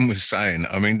as Adam was saying,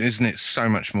 I mean, isn't it so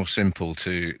much more simple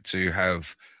to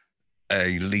have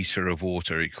a litre of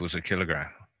water equals a kilogram?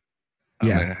 I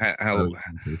mean, how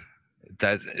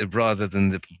that, rather than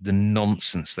the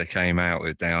nonsense they came out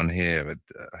with down here.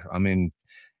 I mean,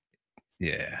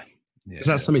 yeah. Is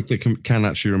that something that can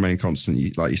actually remain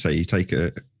constant? Like you say, you take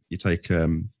the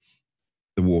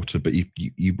water, but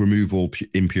you remove all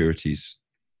impurities.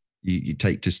 You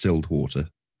take distilled water.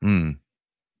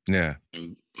 Yeah.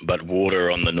 But water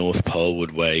on the North Pole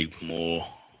would weigh more.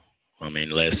 I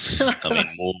mean, less. I mean,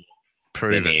 more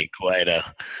than the equator.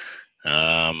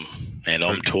 And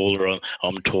I'm taller on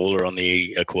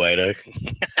the equator.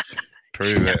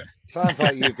 Prove it. Sounds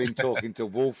like you've been talking to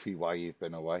Wolfie while you've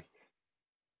been away.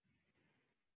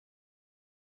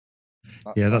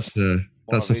 That's a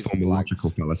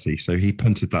formological fallacy. So he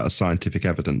punted that as scientific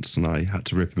evidence, and I had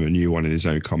to rip him a new one in his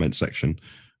own comment section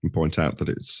and point out that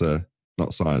it's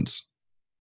not science.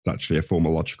 It's actually a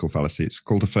formological fallacy. It's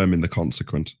called affirming the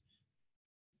consequent.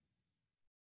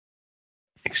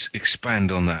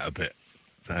 Expand on that a bit,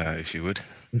 if you would.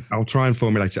 I'll try and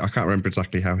formulate it. I can't remember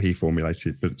exactly how he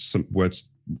formulated, but some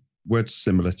words words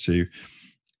similar to,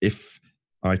 if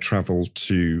I travel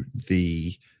to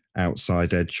the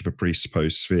outside edge of a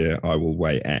presupposed sphere, I will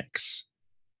weigh X.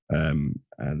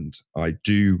 And I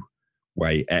do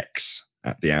weigh X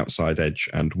at the outside edge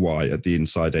and Y at the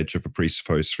inside edge of a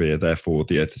presupposed sphere. Therefore,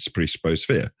 the Earth is a presupposed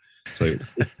sphere. So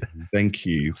then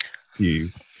Q,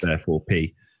 therefore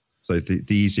P. So the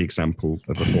easy example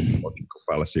of a logical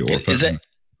fallacy, or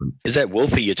is that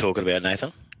Wolfie you're talking about,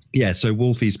 Nathan? Yeah, so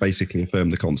Wolfie's basically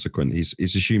affirmed the consequent. He's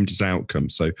assumed his outcome.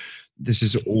 So this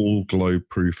is all globe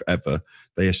proof ever.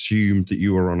 They assumed that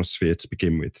you were on a sphere to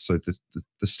begin with. So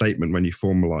the statement, when you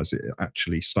formalize it, it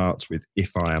actually starts with,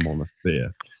 if I am on a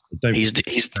sphere. He's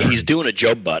doing a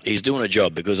job, but he's doing a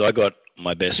job, because I got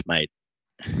my best mate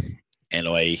and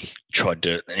I tried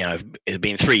to, it's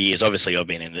been 3 years. Obviously, I've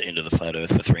been into the flat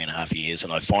earth for 3.5 years,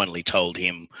 and I finally told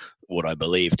him what I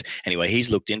believed. Anyway, he's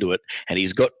looked into it, and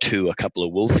he's got to a couple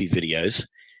of Wolfie videos.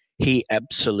 He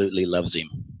absolutely loves him.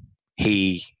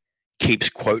 He keeps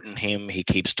quoting him. He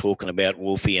keeps talking about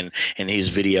Wolfie and his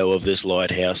video of this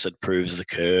lighthouse that proves the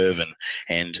curve.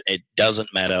 And it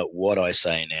doesn't matter what I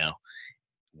say now.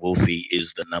 Wolfie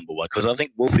is the number one, because I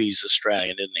think Wolfie's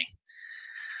Australian, isn't he?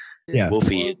 Yeah,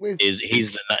 Wolfie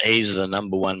he's the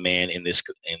number one man in this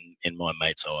in my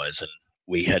mate's eyes, and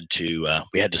we had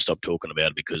to stop talking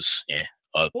about it, because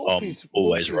I'm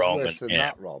always wrong. Worse than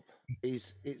that, Rob.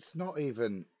 It's not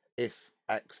even if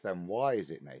X then Y,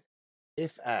 is it, Nathan?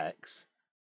 If X,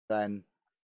 then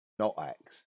not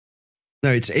X.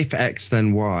 No, it's if X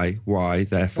then Y, Y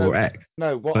therefore X.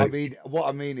 No, what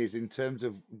I mean is, in terms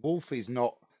of Wolfie's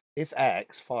not, if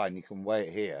X, fine, you can weigh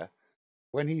it here.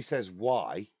 When he says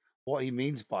Y, what he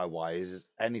means by Y is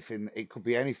anything. It could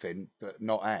be anything, but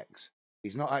not X.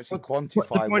 He's not actually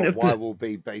quantifying what Y will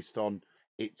be based on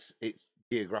its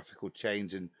geographical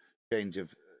change and change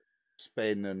of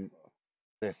spin, and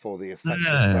therefore the effect of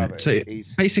gravity.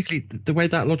 So basically, the way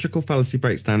that logical fallacy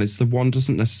breaks down is the one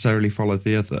doesn't necessarily follow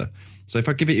the other. So if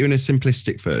I give it you in a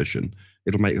simplistic version,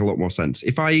 it'll make a lot more sense.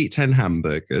 If I eat 10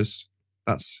 hamburgers,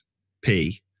 that's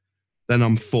P, then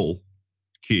I'm full,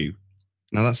 Q.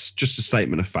 Now that's just a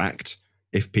statement of fact.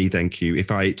 If P, then Q.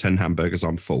 If I eat 10 hamburgers,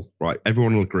 I'm full, right?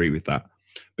 Everyone will agree with that.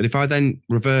 But if I then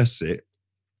reverse it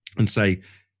and say,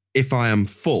 if I am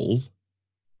full,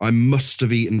 I must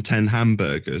have eaten 10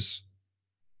 hamburgers.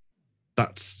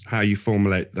 That's how you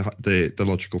formulate the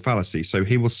logical fallacy. So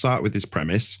he will start with his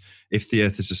premise. If the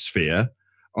Earth is a sphere,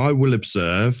 I will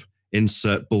observe,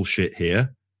 insert bullshit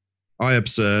here. I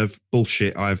observe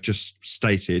bullshit I have just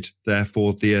stated,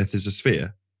 therefore the Earth is a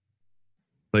sphere.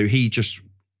 So he just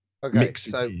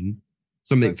mixes in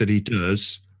something that he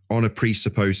does on a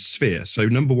presupposed sphere. So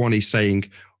number one, he's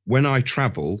saying, when I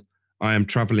travel, I am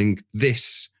traveling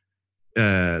this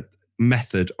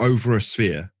method over a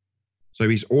sphere. So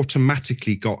he's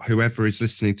automatically got whoever is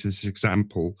listening to this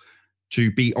example to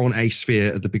be on a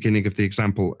sphere at the beginning of the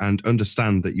example and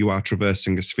understand that you are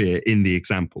traversing a sphere in the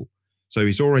example. So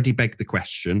he's already begged the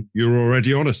question, you're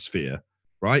already on a sphere,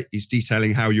 right? He's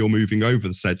detailing how you're moving over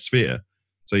the said sphere.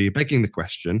 So you're begging the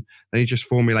question, then he just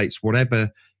formulates whatever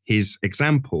his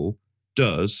example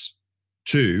does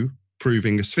to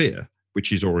proving a sphere, which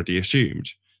he's already assumed.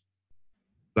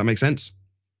 Does that make sense?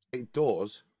 It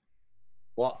does.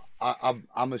 What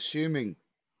I'm assuming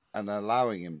and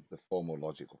allowing him the formal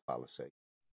logical fallacy.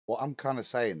 What I'm kind of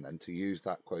saying then, to use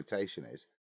that quotation, is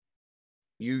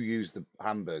you use the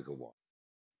hamburger one,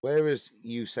 whereas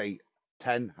you say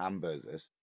 10 hamburgers.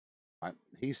 Right?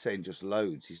 He's saying just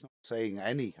loads. He's not saying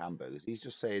any hamburgers. He's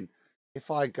just saying, if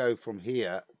I go from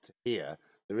here to here,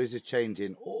 there is a change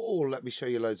in, let me show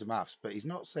you loads of maths. But he's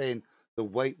not saying the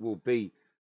weight will be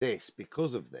this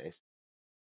because of this.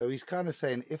 So he's kind of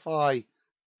saying, if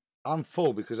I'm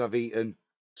full because I've eaten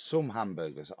some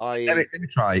hamburgers. Let me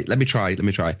try.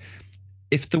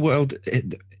 If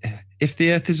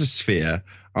the Earth is a sphere,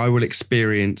 I will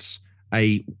experience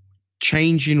a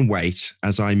change in weight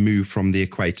as I move from the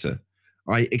equator.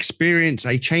 I experience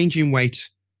a change in weight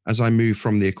as I move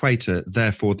from the equator,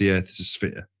 therefore the Earth is a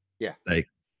sphere. Yeah.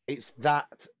 It's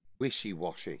that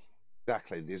wishy-washy.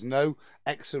 Exactly. There's no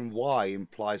X and Y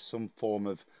implies some form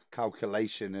of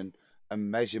calculation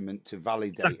and measurement to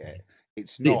validate it.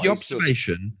 It's not. The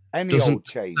observation doesn't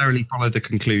necessarily follow the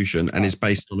conclusion and is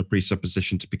based on a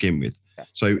presupposition to begin with. Yeah.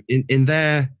 So in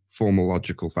their formal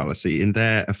logical fallacy, in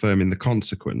their affirming the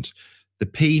consequent, the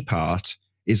P part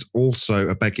is also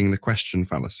a begging the question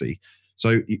fallacy.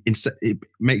 So instead, it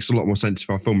makes a lot more sense if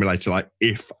I formulate it like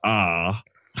if R,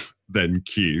 then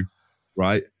Q,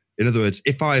 right? In other words,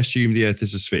 if I assume the Earth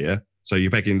is a sphere, so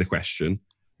you're begging the question,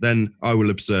 then I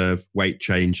will observe weight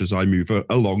change as I move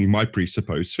along my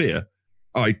presupposed sphere.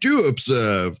 I do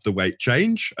observe the weight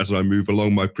change as I move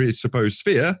along my presupposed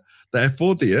sphere.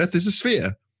 Therefore, the Earth is a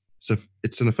sphere. So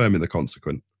it's an affirming the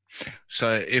consequent.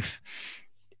 So if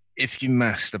you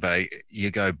masturbate,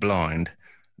 you go blind.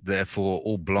 Therefore,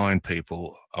 all blind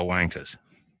people are wankers.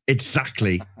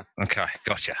 Exactly. Okay,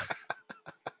 gotcha.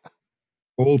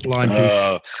 All blind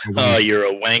people. Oh, you're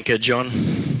a wanker, John.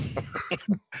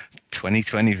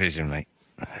 20/20 vision, mate.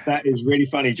 That is really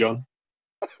funny, John.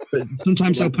 But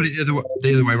sometimes they'll put it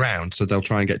the other way around. So they'll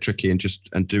try and get tricky and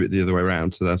do it the other way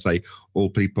around. So they'll say all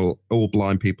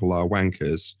blind people are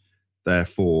wankers.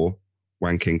 Therefore,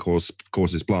 wanking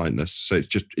causes blindness. So it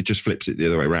just flips it the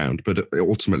other way around. But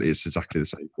ultimately, it's exactly the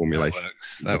same formulation.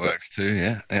 That works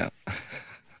too. Yeah.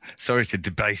 Sorry to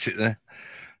debate it there.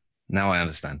 Now I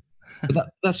understand. But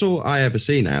that's all I ever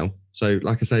see now. So,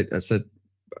 like I said,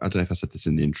 I don't know if I said this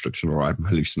in the introduction or I'm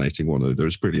hallucinating one or the other.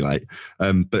 It's pretty late.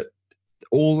 But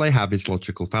all they have is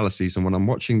logical fallacies. And when I'm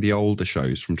watching the older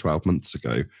shows from 12 months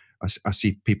ago, I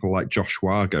see people like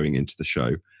Joshua going into the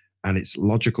show, and it's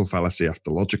logical fallacy after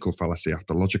logical fallacy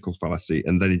after logical fallacy,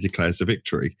 and then he declares a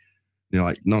victory. And you're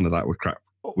like, none of that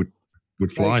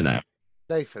would fly now.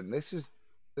 Nathan, this is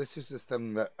the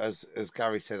thing that, as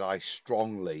Gary said, I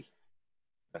strongly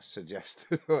suggest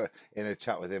in a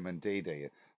chat with him and Didi.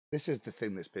 This is the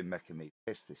thing that's been making me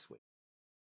pissed this week.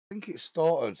 I think it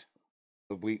started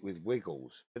the week with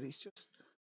Wiggles, but it's just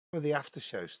for the after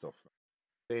show stuff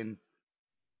been,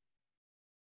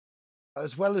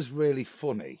 as well as really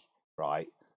funny, right?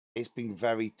 It's been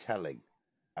very telling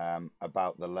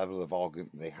about the level of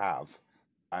argument they have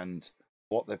and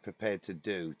what they're prepared to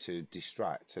do to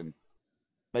distract. And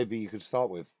maybe you could start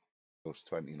with Wiggles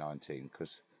 2019,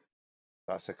 because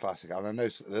that's a classic. And I know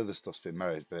the other stuff's been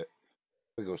married, but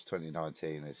Wiggles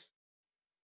 2019 is...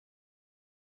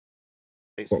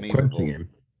 It's quoting him.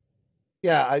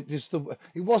 Yeah,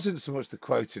 it wasn't so much the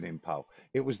quoting him, pal.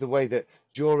 It was the way that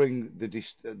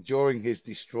during his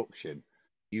destruction,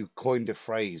 you coined a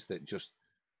phrase that just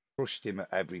crushed him at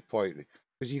every point.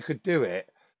 Because you could do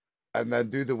it and then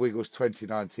do the Wiggles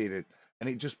 2019, and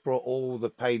it just brought all the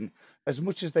pain. As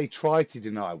much as they tried to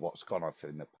deny what's gone off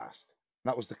in the past,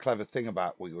 and that was the clever thing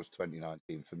about Wiggles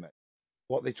 2019 for me.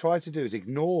 What they tried to do is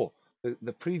ignore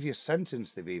the previous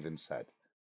sentence they've even said.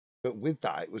 But with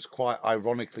that, it was quite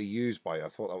ironically used by you. I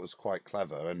thought that was quite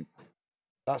clever. And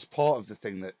that's part of the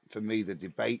thing that, for me, the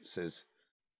debates has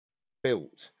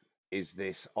built, is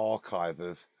this archive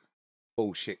of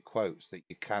bullshit quotes that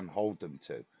you can hold them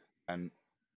to. And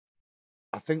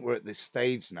I think we're at this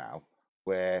stage now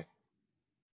where,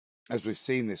 as we've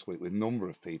seen this week with a number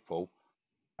of people,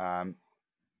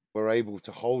 we're able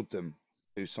to hold them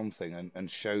to something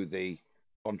and show the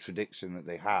contradiction that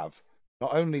they have,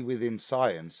 not only within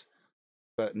science,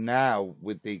 but now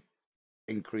with the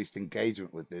increased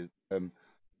engagement with the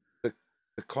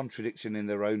contradiction in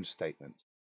their own statements.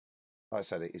 Like I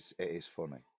said, it is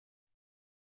funny.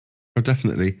 Oh,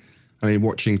 definitely. I mean,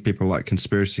 watching people like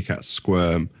Conspiracy Cats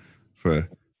squirm for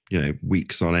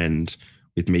weeks on end,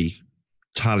 with me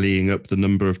tallying up the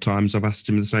number of times I've asked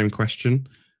him the same question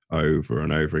over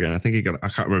and over again. I think I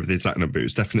can't remember the exact number. It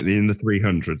was definitely in the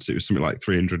 300s. It was something like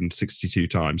 362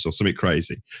 times or something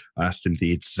crazy. I asked him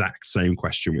the exact same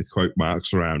question with quote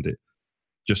marks around it,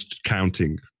 just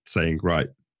counting, saying, right,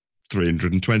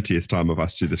 320th time I've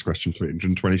asked you this question,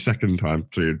 322nd time,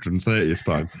 330th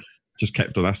time. Just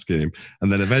kept on asking him.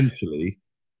 And then eventually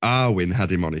Arwin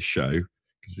had him on his show,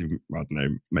 because he, I don't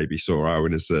know, maybe saw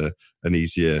Arwin as an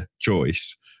easier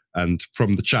choice. And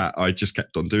from the chat, I just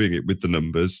kept on doing it with the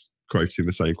numbers, quoting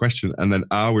the same question. And then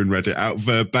Arwin read it out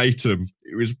verbatim.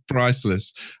 It was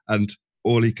priceless. And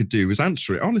all he could do was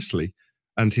answer it honestly.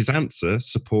 And his answer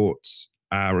supports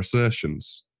our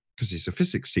assertions, because he's a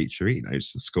physics teacher. He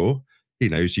knows the score. He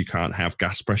knows you can't have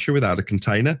gas pressure without a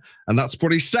container. And that's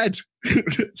what he said.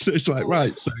 So it's like,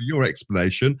 right, so your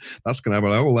explanation, that's going to have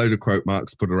a whole load of quote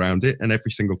marks put around it. And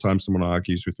every single time someone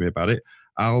argues with me about it,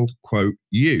 I'll quote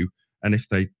you. And if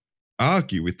they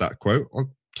argue with that quote,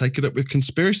 I'll take it up with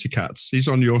Conspiracy Cats. He's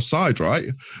on your side, right?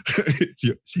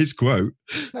 It's his quote.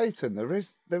 Nathan, there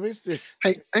is this.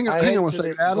 Hey, hang on one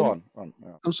second, Adam.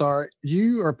 I'm sorry.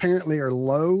 You apparently are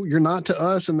low. You're not to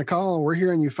us in the call. We're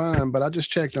hearing you fine, but I just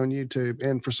checked on YouTube,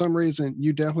 and for some reason,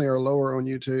 you definitely are lower on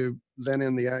YouTube than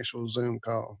in the actual Zoom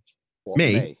call. What,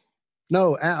 me?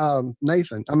 No,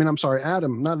 Nathan. I mean, I'm sorry,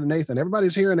 Adam, not Nathan.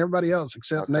 Everybody's hearing everybody else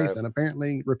except Nathan.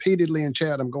 Apparently, repeatedly in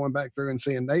chat, I'm going back through and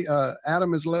seeing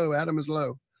Adam is low. Adam is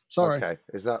low. Sorry. Okay,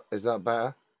 is that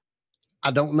better?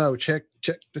 I don't know. Check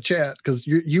the chat, because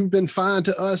you've been fine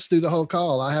to us through the whole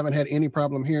call. I haven't had any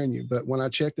problem hearing you, but when I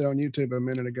checked it on YouTube a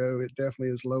minute ago, it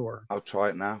definitely is lower. I'll try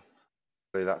it now.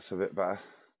 That's a bit better.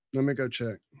 Let me go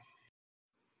check.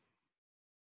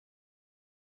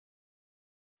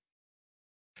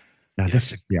 Now,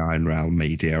 this is the Iron Realm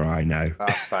media I know.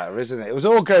 That's better, isn't it? It was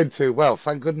all going too well.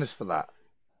 Thank goodness for that.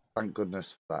 Thank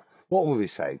goodness for that. What were we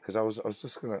saying? Because I was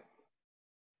just gonna.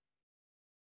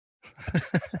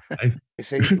 You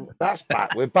see, that's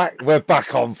back. We're back. We're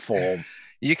back on form.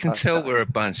 You can tell we're a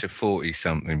bunch of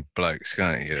 40-something blokes,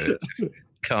 can't you? That just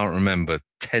can't remember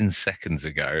 10 seconds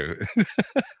ago.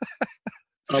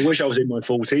 I wish I was in my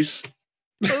 40s.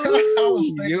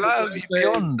 You are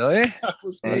beyond, are you?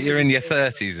 You're in your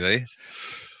 30s, are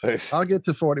you? I'll get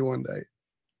to 40 one day.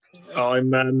 I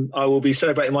will be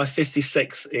celebrating my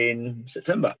 56th in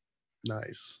September.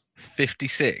 Nice.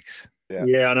 56.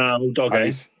 Yeah, I know. Old dog,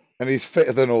 and he's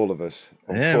fitter than all of us.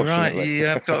 Yeah, right. You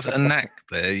have got a knack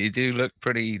there. You do look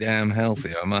pretty damn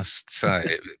healthy, I must say.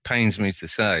 It pains me to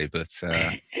say, but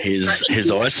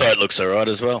his eyesight looks all right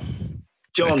as well.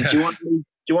 John, do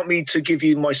you want me to give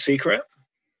you my secret?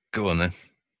 Go on then.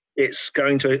 It's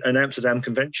going to an Amsterdam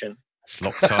convention. It's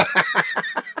Loctite.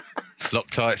 It's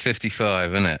Loctite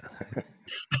 55, isn't it?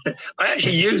 I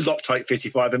actually use Loctite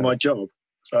 55 in my job,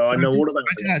 so I know all about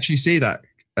it. I did actually see that,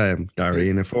 Gary,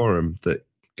 in a forum that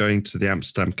going to the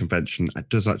Amsterdam convention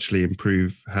does actually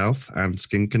improve health and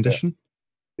skin condition.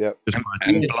 Yeah.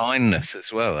 And blindness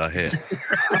as well, I hear.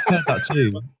 That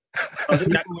too. I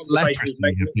think that Leprosy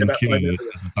has been cured as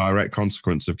a direct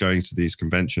consequence of going to these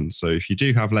conventions. So if you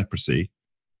do have leprosy,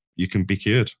 you can be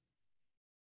cured.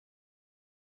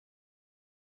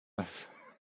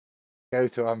 Go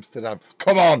to Amsterdam.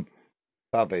 Come on,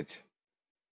 savage.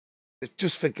 It's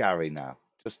just for Gary now.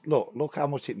 Just look how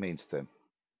much it means to him.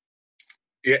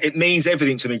 Yeah, it means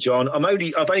everything to me, John. I've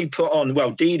only put on. Well,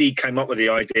 Didi came up with the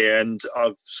idea, and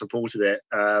I've supported it.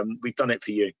 We've done it for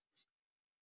you.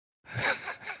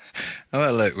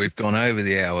 Well, look, we've gone over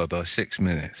the hour by 6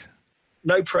 minutes.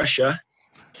 No pressure.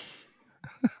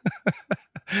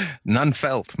 None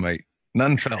felt, mate.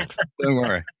 None felt. Don't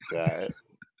worry. Yeah.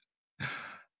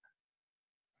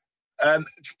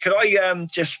 Could I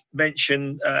just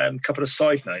mention a couple of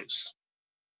side notes?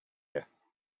 Yeah,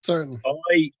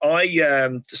 certainly.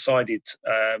 I decided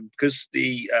because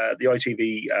the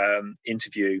ITV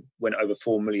interview went over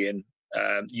 4 million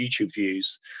YouTube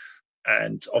views,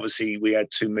 and obviously we had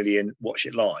 2 million watch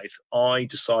it live. I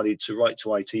decided to write to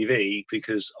ITV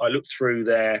because I looked through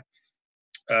their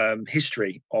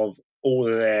history of all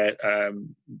of their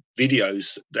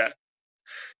videos that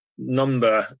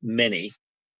number many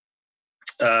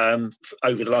over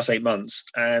the last 8 months,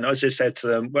 and I just said to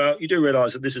them, well, you do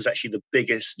realize that this is actually the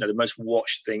biggest, the most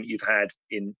watched thing you've had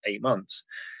in 8 months.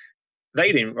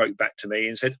 They then wrote back to me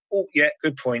and said, oh yeah,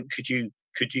 good point, could you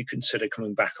consider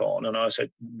coming back on? And I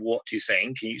said, what do you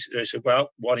think? They said,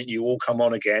 well, why don't you all come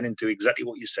on again and do exactly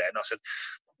what you said? And I said,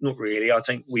 not really, I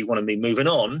think we want to be moving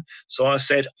on. So I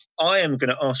said, I am going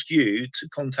to ask you to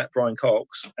contact Brian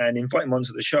Cox and invite him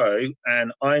onto the show,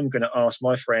 and I'm going to ask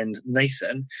my friend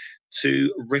Nathan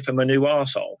to rip him a new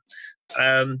arsehole.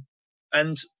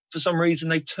 And for some reason,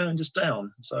 they turned us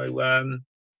down. So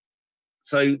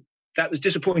that was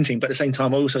disappointing, but at the same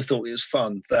time, I also thought it was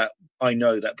fun that I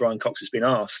know that Brian Cox has been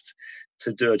asked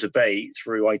to do a debate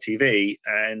through ITV,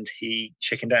 and he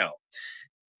chickened out.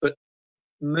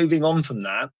 Moving on from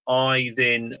that, I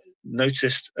then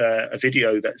noticed a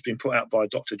video that's been put out by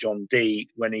Dr. John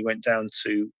D when he went down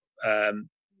to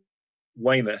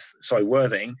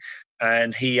Worthing,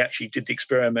 and he actually did the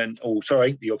experiment,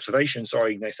 the observation,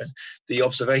 Nathan, the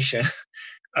observation,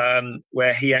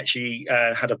 where he actually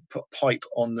had a pipe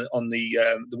on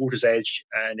the water's edge,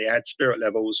 and it had spirit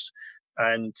levels,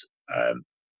 and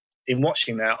in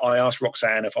watching that, I asked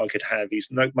Roxanne if I could have his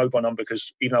mobile number,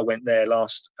 because even though I went there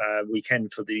last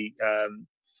weekend for the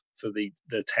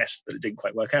test, but it didn't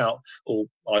quite work out, or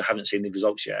I haven't seen the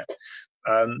results yet.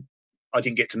 I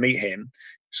didn't get to meet him.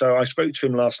 So I spoke to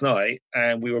him last night,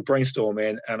 and we were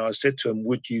brainstorming, and I said to him,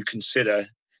 would you consider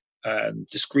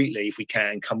discreetly, if we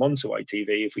can, come on to ITV,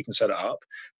 if we can set it up?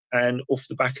 And off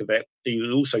the back of it, he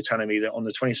was also telling me that on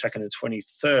the 22nd and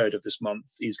 23rd of this month,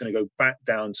 he's going to go back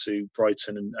down to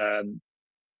Brighton and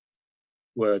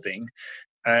Worthing.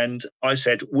 And I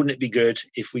said, wouldn't it be good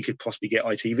if we could possibly get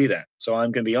ITV there? So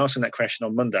I'm going to be asking that question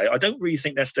on Monday. I don't really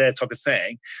think that's their type of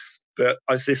thing, but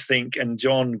I just think, and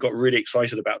John got really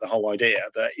excited about the whole idea,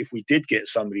 that if we did get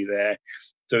somebody there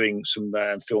doing some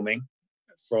filming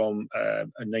from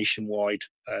a nationwide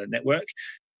network,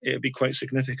 it would be quite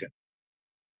significant.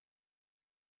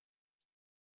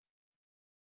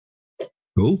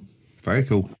 Cool. Very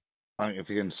cool. I think if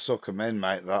you can suck them in,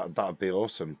 mate, that'd be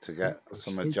awesome to get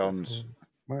some of John's.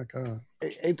 My God.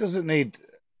 It doesn't need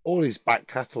all his back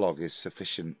catalogue is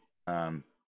sufficient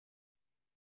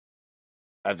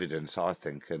evidence, I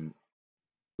think. And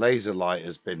laser light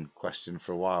has been questioned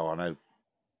for a while. I know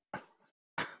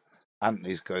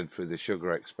Anthony's going through the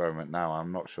sugar experiment now.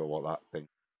 I'm not sure what that thing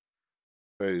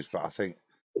proves, but I think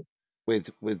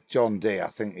with John D, I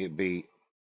think it'd be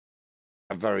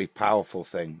a very powerful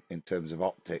thing in terms of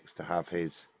optics to have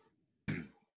his.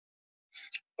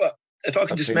 Well, if I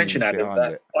can just mention, Adam,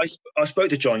 that I spoke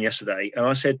to John yesterday, and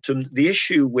I said to him, the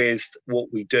issue with what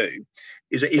we do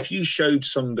is that if you showed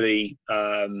somebody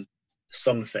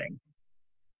something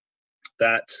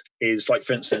that is like,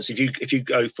 for instance, if you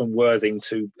go from Worthing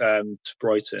to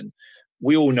Brighton,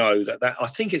 we all know that I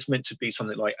think it's meant to be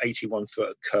something like 81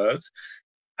 foot curve,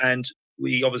 and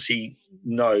we obviously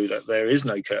know that there is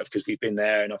no curve because we've been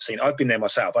there, and I've been there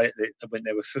myself. I went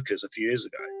there with Fookers a few years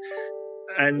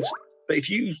ago, but if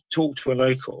you talk to a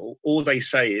local, all they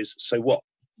say is, so what?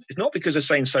 It's not because they're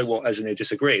saying so what as in they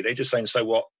disagree. They're just saying, so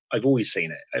what? I've always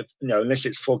seen it. Unless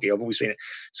it's foggy, I've always seen it.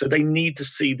 So they need to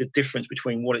see the difference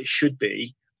between what it should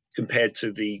be compared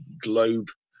to the globe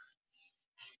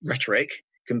rhetoric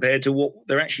compared to what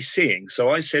they're actually seeing.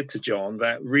 So I said to John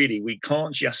that really we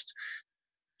can't just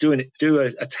do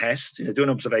a test, do an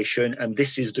observation, and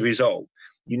this is the result.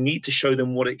 You need to show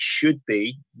them what it should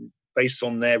be based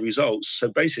on their results. So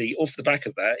basically, off the back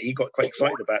of that, he got quite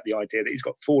excited about the idea that he's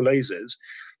got 4 lasers,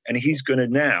 and he's going to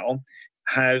now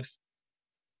have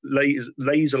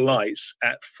laser lights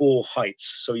at 4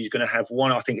 heights. So he's going to have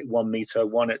one, I think, at 1 meter,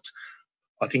 one at,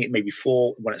 I think it may be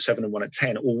 4, one at 7, and one at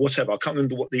 10, or whatever. I can't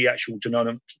remember what the actual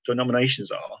denominations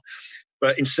are.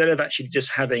 But instead of actually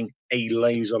just having a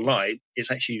laser light,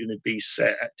 it's actually going to be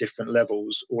set at different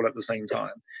levels all at the same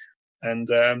time. And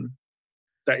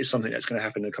that is something that's going to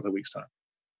happen in a couple of weeks' time.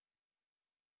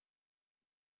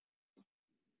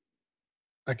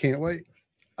 I can't wait.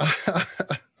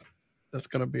 That's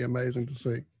going to be amazing to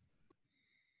see.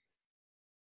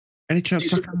 Any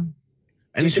chance?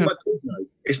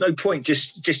 It's no point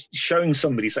just showing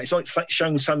somebody something. It's like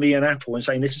showing somebody an apple and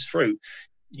saying this is fruit.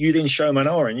 You then show them an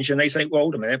orange and they say, well,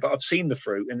 hold a minute, but I've seen the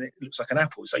fruit and it looks like an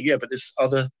apple. So yeah, but there's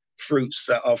other fruits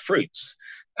that are fruits.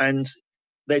 And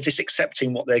they're just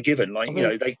accepting what they're given. Like,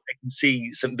 they can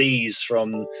see St. Bees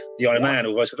from the Isle of Man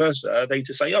or vice versa. They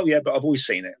just say, oh yeah, but I've always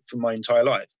seen it from my entire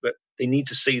life. But they need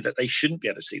to see that they shouldn't be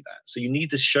able to see that. So you need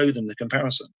to show them the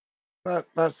comparison.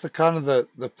 That's the kind of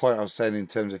the point I was saying in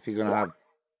terms of if you're going to have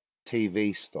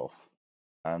TV stuff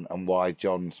and why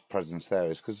John's presence there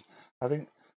is because I think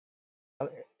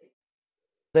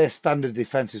their standard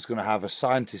defense is going to have a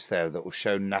scientist there that will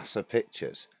show NASA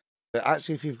pictures. But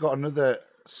actually, if you've got another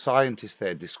scientist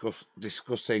there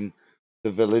discussing the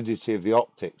validity of the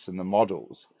optics and the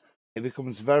models, it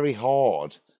becomes very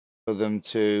hard for them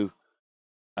to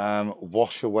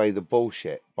wash away the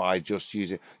bullshit by just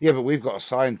using. Yeah, but we've got a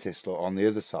scientist on the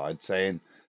other side saying,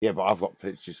 yeah, but I've got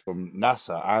pictures from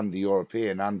NASA and the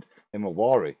European and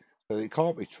Imawari, so it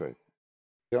can't be true.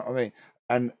 You know what I mean?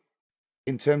 And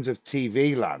in terms of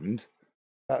TV land,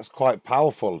 that's quite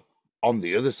powerful. On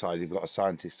the other side, you've got a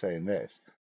scientist saying this.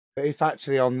 But if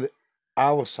actually on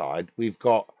our side, we've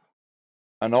got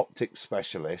an optics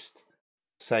specialist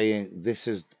saying this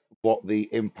is what the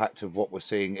impact of what we're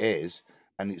seeing is,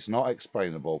 and it's not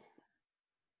explainable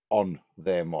on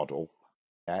their model,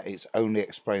 it's only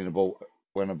explainable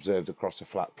when observed across a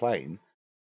flat plane,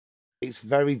 it's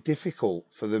very difficult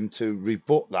for them to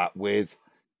rebut that with,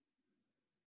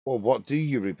 well, what do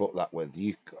you rebut that with?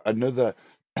 The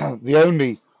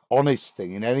only honest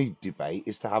thing in any debate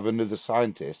is to have another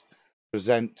scientist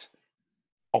present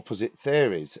opposite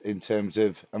theories in terms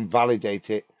of and validate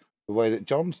it the way that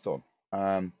John's done.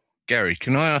 Gary,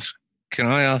 can I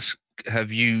ask,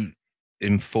 have you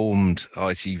informed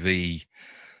ITV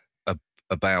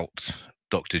about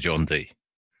Dr. John D?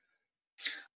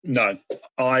 No,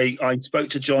 I spoke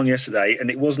to John yesterday,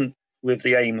 and it wasn't with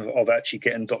the aim of actually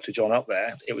getting Dr. John up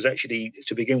there. It was actually,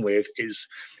 to begin with,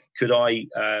 could I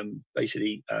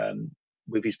basically,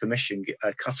 with his permission,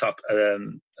 cut up a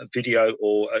video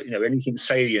or anything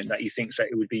salient that he thinks that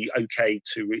it would be okay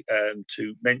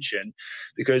to mention,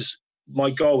 because my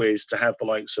goal is to have the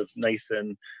likes of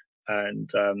Nathan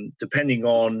and depending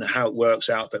on how it works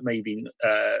out, but maybe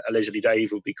allegedly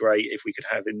Dave would be great if we could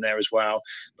have him there as well.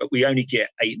 But we only get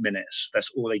 8 minutes.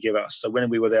 That's all they give us. So when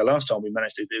we were there last time, we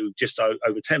managed to do just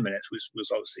over 10 minutes, which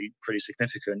was obviously pretty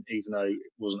significant, even though it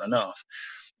wasn't enough.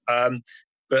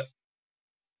 But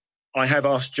I have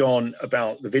asked John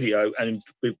about the video, and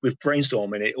with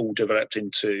brainstorming, it all developed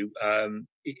into, I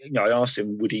asked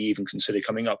him, would he even consider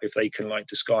coming up if they can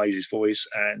disguise his voice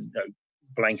and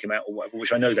blank him out or whatever,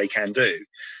 which I know they can do.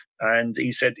 and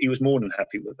he said he was more than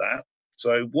happy with that.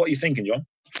 So what are you thinking, John?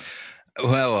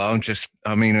 Well, I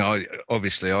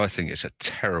obviously I think it's a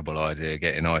terrible idea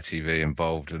getting ITV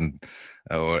involved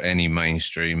or any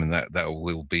mainstream, and that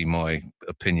will be my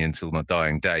opinion till my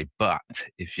dying day. But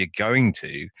if you're going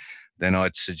to, then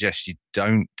I'd suggest you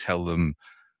don't tell them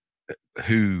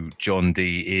who John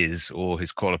D is or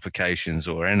his qualifications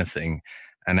or anything,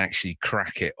 and actually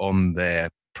crack it on their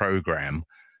program.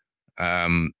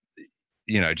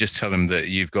 Just tell them that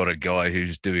you've got a guy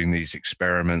who's doing these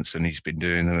experiments and he's been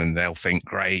doing them, and they'll think,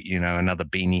 great, another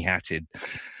beanie hatted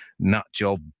nut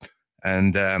job.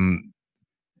 And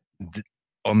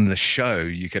on the show,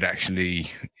 you could actually,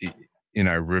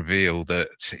 reveal that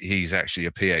he's actually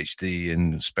a PhD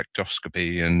in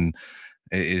spectroscopy, and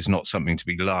it is not something to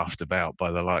be laughed about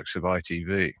by the likes of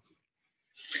ITV.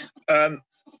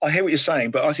 I hear what you're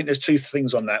saying, but I think there's two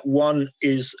things on that. One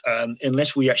is,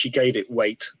 unless we actually gave it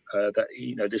weight, that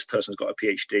this person's got a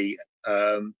PhD,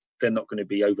 they're not going to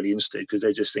be overly interested, because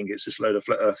they just think it's this load of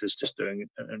flat earthers just doing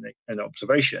an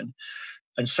observation.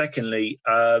 And secondly,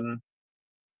 I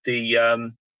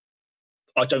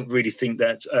don't really think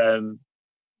that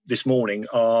this morning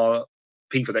are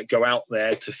people that go out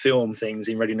there to film things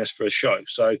in readiness for a show.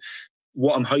 So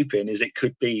what I'm hoping is it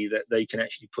could be that they can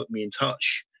actually put me in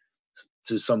touch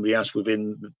to somebody else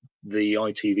within the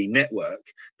ITV network,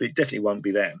 but it definitely won't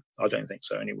be them. I don't think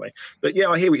so anyway. But yeah,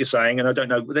 I hear what you're saying, and I don't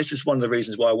know. This is one of the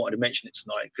reasons why I wanted to mention it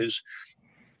tonight, because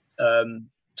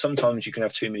sometimes you can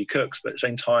have too many cooks, but at the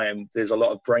same time, there's a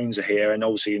lot of brains here, and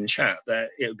obviously in the chat, that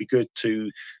it would be good to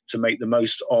make the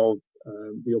most of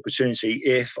the opportunity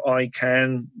if I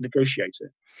can negotiate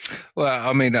it. Well,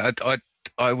 I mean,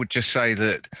 I would just say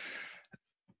that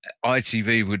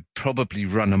ITV would probably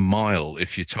run a mile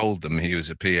if you told them he was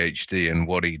a PhD and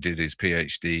what he did his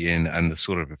PhD in, and the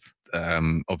sort of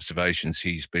observations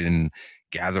he's been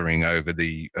gathering over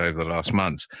the last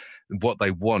months. What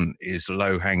they want is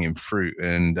low-hanging fruit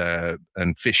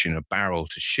and fish in a barrel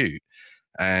to shoot.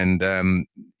 And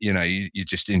you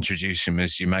just introduce him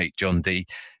as your mate John D.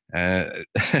 But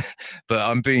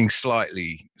I'm being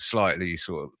slightly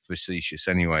sort of facetious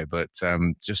anyway. But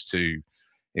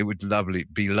it would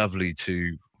be lovely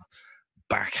to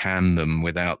backhand them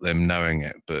without them knowing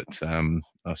it. But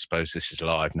I suppose this is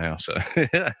live now, so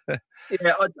yeah.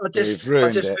 I just feel,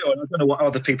 I don't know what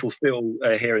other people feel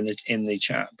here in the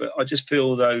chat, but I just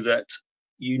feel though that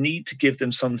you need to give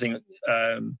them something.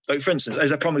 Like for instance,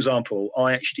 as a prime example,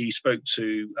 I actually spoke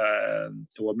to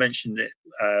or mentioned it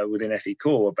within FE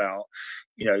Core about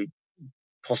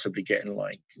possibly getting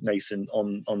like Nathan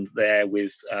on there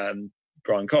with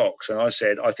Brian Cox, and I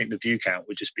said I think the view count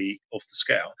would just be off the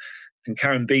scale. And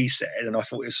Karen B said, and I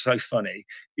thought it was so funny,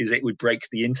 is it would break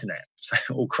the internet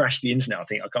or crash the internet. I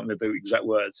think I can't remember the exact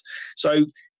words. So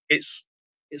it's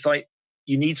like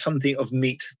you need something of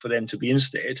meat for them to be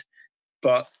interested,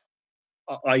 but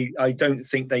I don't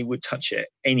think they would touch it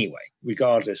anyway,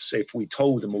 regardless if we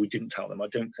told them or we didn't tell them. I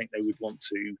don't think they would want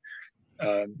to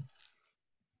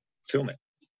film it.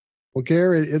 Well,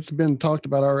 Gary, it's been talked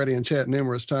about already in chat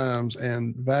numerous times,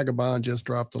 and Vagabond just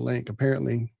dropped the link.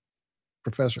 Apparently,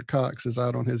 Professor Cox is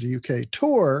out on his UK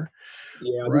tour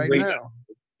right now.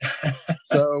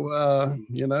 So,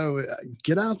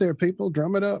 get out there, people.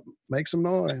 Drum it up. Make some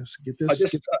noise. Get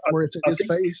this where it's in his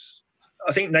face.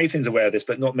 I think Nathan's aware of this,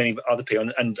 but not many other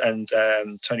people, and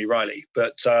Tony Riley.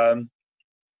 But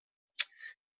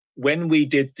when we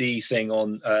did the thing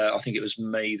on, I think it was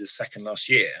May the 2nd last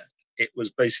year, it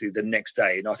was basically the next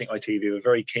day. And I think ITV were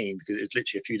very keen because it was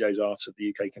literally a few days after the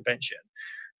UK convention.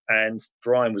 And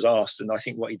Brian was asked, and I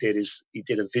think what he did is he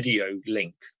did a video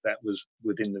link that was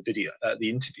within the video, the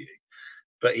interview,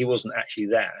 but he wasn't actually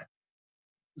there.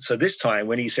 So this time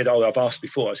when he said, oh, I've asked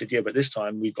before, I said, yeah, but this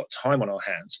time we've got time on our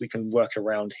hands. We can work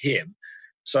around him.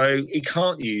 So he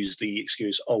can't use the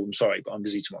excuse, oh, I'm sorry, but I'm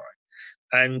busy tomorrow.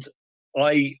 And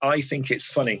I think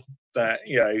it's funny that,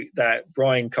 that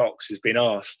Brian Cox has been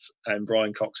asked and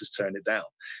Brian Cox has turned it down.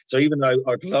 So even though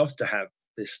I'd love to have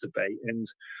this debate, and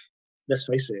let's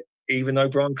face it, even though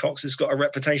Brian Cox has got a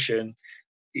reputation,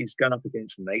 he's gone up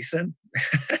against Nathan.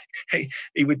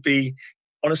 he would be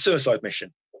on a suicide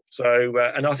mission. So,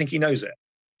 and I think he knows it.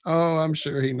 Oh, I'm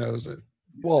sure he knows it.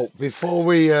 Well, before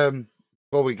we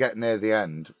get near the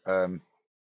end,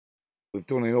 we've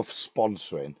done enough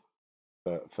sponsoring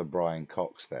for Brian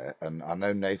Cox there, and I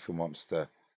know Nathan wants to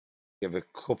give a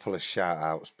couple of shout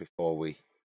outs before we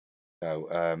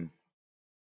go.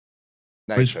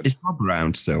 Nathan. Is Rob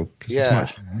around still? Yeah.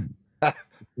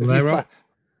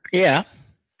 Yeah.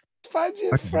 Find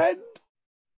your friend.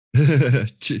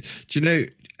 do you know,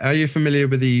 are you familiar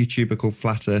with the YouTuber called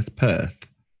Flat Earth Perth?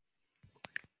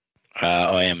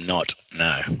 I am not.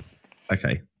 No.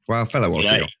 Okay. Well, fellow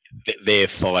Aussie. Yeah, they're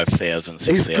 5,000,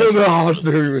 He's 6,000. gonna. I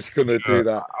knew he was gonna do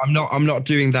that. I'm not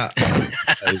doing that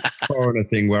foreigner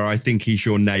thing where I think he's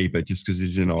your neighbour just because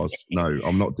he's in Oz. No,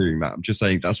 I'm not doing that. I'm just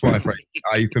saying that's why I phrase.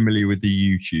 Are you familiar with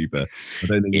the YouTuber? I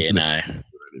don't think. Yeah, no.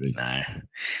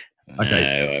 Okay.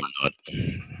 No, I'm not.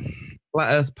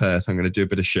 Flat Earth Perth. I'm going to do a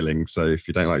bit of shilling. So if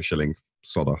you don't like shilling,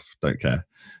 sod off. Don't care.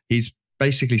 He's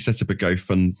basically set up a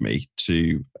GoFundMe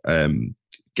to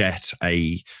get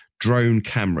a drone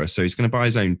camera. So he's going to buy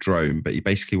his own drone, but he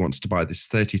basically wants to buy this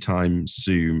 30 times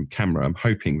zoom camera. I'm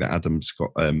hoping that Adam's got,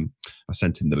 I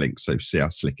sent him the link, so see how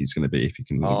slick he's going to be if you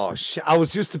can. Oh, I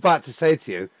was just about to say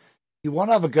to you, you want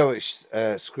to have a go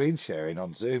at screen sharing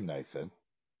on Zoom, Nathan?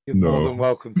 You're more than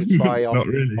welcome to try on,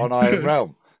 really. On Iron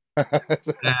Realm.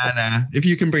 Nah. If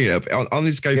you can bring it up on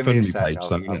his GoFundMe page, I'll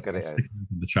so I'm going get it to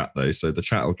in the chat though, so the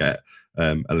chat will get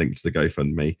a link to the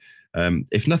GoFundMe.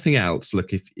 If nothing else,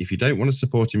 look, if you don't want to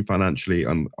support him financially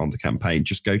on the campaign,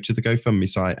 just go to the GoFundMe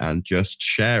site and just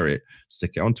share it.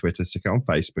 Stick it on Twitter, stick it on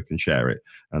Facebook, and share it,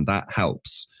 and that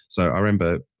helps. So I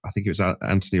remember, I think it was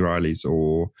Anthony Riley's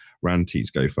or Ranty's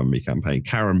GoFundMe campaign.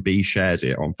 Karen B shared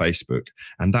it on Facebook,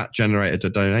 and that generated a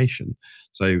donation.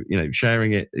 So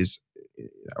sharing it is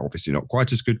obviously not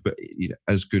quite as good, but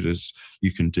as good as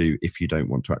you can do if you don't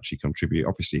want to actually contribute.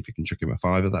 Obviously, if you can chuck him a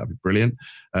 $5, that'd be brilliant.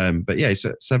 But yeah, it's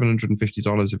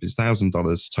 $750 of his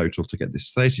 $1,000 total to get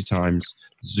this 30 times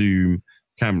zoom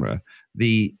camera.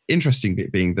 The interesting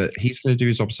bit being that he's going to do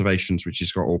his observations, which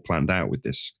he's got all planned out with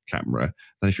this camera.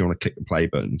 Then if you want to click the play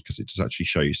button, because it does actually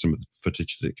show you some of the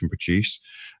footage that it can produce.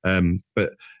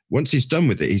 But once he's done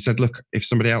with it, he said, look, if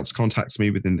somebody else contacts me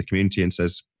within the community and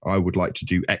says, I would like to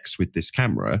do X with this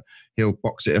camera, he'll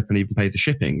box it up and even pay the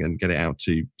shipping and get it out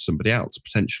to somebody else,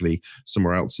 potentially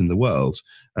somewhere else in the world.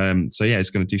 So yeah, he's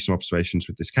going to do some observations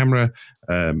with this camera,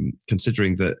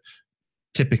 considering that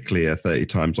typically a 30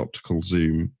 times optical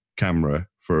zoom camera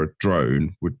for a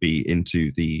drone would be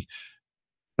into the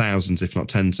thousands, if not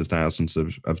tens of thousands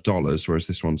of dollars, whereas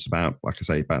this one's about, like I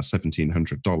say, about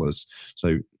 $1,700.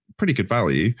 So pretty good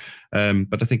value.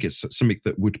 But I think it's something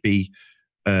that would be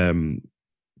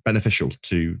beneficial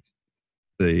to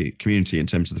the community in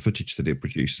terms of the footage that it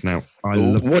produced. Now,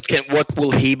 what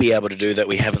will he be able to do that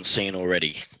we haven't seen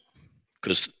already?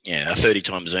 Because a 30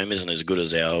 times zoom isn't as good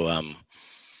as our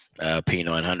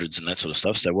P900s and that sort of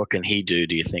stuff. So what can he do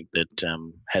you think, that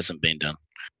hasn't been done?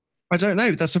 I don't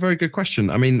know. That's a very good question.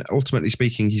 I mean, ultimately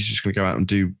speaking, he's just going to go out and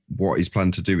do what he's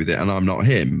planned to do with it, and I'm not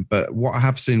him. But what I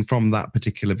have seen from that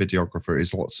particular videographer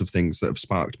is lots of things that have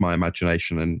sparked my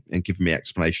imagination and given me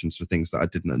explanations for things that I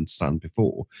didn't understand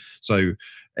before. So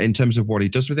in terms of what he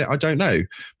does with it, I don't know.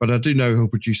 But I do know he'll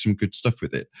produce some good stuff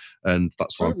with it. And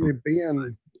that's why certainly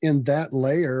being in that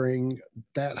layering,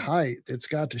 that height, it's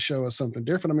got to show us something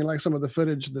different. I mean, like some of the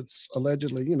footage that's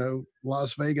allegedly,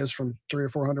 Las Vegas from 300 or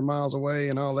 400 miles away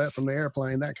and all that from the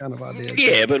airplane, that kind of idea.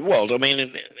 Yeah, but Walt, I mean,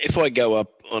 if I go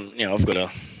up on, I've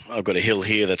got a hill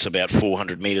here that's about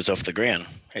 400 meters off the ground.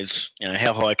 It's,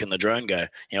 how high can the drone go?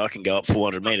 I can go up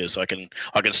 400 meters. I can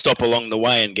stop along the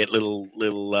way and get little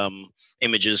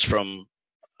images from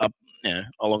up,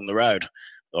 along the road.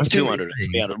 Of 200,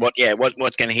 300.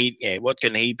 What can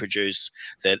he produce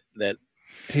that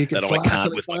he can fly, I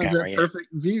can't with my camera? That perfect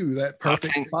view, that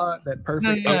perfect spot, that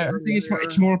perfect. I think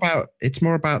it's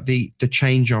more about the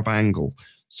change of angle.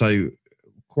 So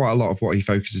quite a lot of what he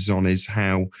focuses on is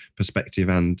how perspective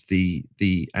and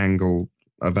the angle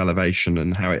of elevation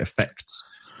and how it affects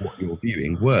what you're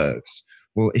viewing works.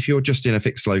 Well, if you're just in a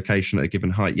fixed location at a given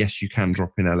height, yes, you can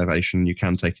drop in elevation, you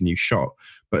can take a new shot,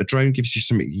 but a drone gives you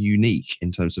something unique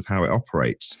in terms of how it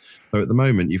operates. So at the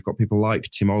moment, you've got people like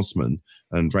Tim Osman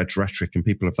and Reg Rhetoric and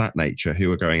people of that nature who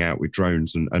are going out with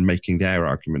drones and making their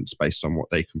arguments based on what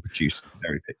they can produce and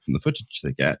cherry pick from the footage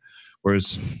they get.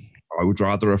 Whereas I would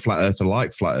rather a flat earther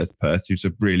like Flat Earth Perth, who's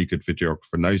a really good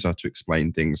videographer, knows how to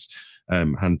explain things,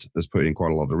 and has put in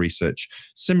quite a lot of research.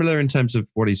 Similar in terms of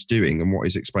what he's doing and what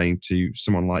he's explaining to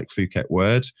someone like Phuket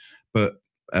Word, but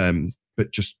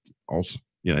just also,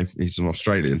 he's an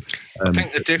Australian. I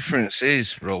think the difference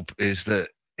is, Rob, is that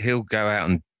he'll go out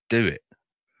and do it.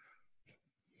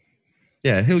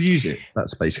 Yeah, he'll use it.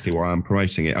 That's basically why I'm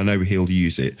promoting it. I know he'll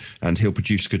use it and he'll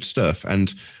produce good stuff.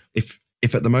 And if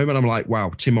at the moment I'm like, wow,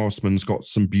 Tim Osman's got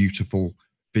some beautiful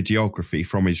videography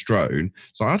from his drone,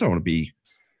 so I don't want to be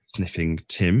sniffing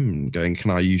Tim and going,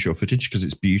 "Can I use your footage because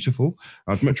it's beautiful?"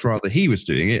 I'd much rather he was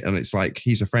doing it, and it's like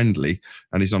he's a friendly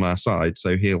and he's on our side,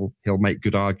 so he'll make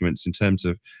good arguments in terms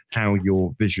of how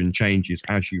your vision changes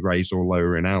as you raise or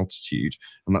lower in altitude,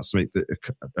 and that's something that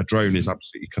a drone is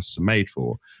absolutely custom made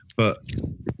for. But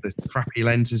the crappy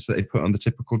lenses that they put on the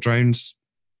typical drones,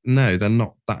 no, they're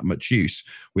not that much use.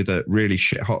 With a really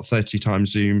shit hot 30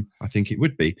 times zoom, I think it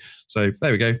would be. So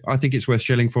there we go. I think it's worth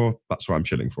shilling for. That's why I'm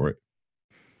shilling for it.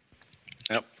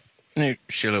 Yep. No,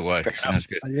 shill away. Sounds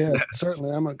good. Yeah,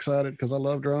 certainly. I'm excited because I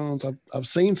love drones. I've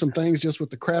seen some things just with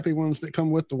the crappy ones that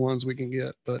come with the ones we can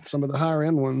get, but some of the higher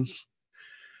end ones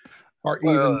are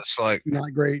even It's like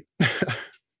not great.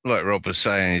 like Rob was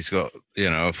saying, he's got a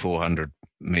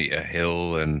 400-meter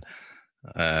hill, and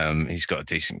he's got a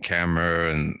decent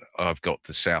camera, and I've got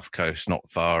the south coast not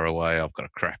far away. I've got a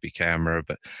crappy camera,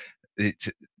 but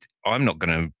I'm not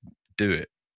going to do it.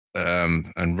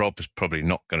 And Rob's probably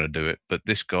not going to do it, but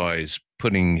this guy is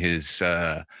putting his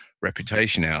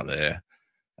reputation out there,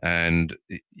 and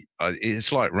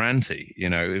it's like Ranty.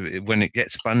 When it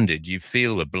gets funded, you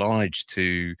feel obliged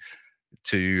to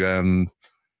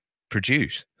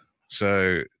produce.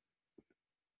 So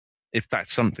if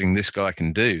that's something this guy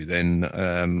can do, then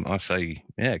I say,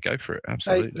 yeah, go for it.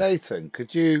 Absolutely. Hey, Nathan,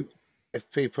 could you,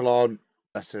 if people aren't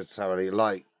necessarily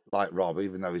like Rob,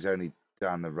 even though he's only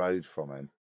down the road from him,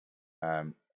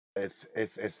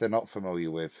 if they're not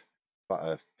familiar with Flat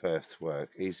Earth Perth's work,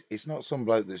 he's not some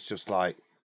bloke that's just like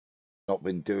not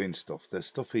been doing stuff. The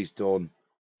stuff he's done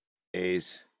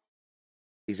he's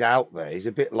out there. He's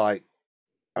a bit like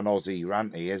an Aussie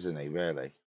Ranty, isn't he,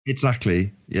 really?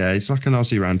 Exactly. Yeah, he's like an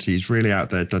Aussie Ranty. He's really out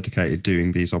there, dedicated,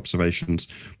 doing these observations,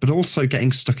 but also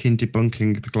getting stuck in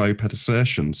debunking the globe head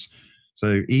assertions.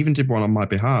 So he even did one on my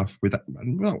behalf with,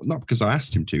 well, not because I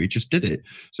asked him to, he just did it.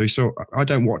 So he saw, I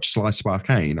don't watch Slice of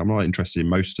Arcane. I'm not interested in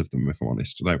most of them, if I'm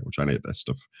honest. I don't watch any of their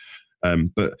stuff.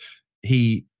 But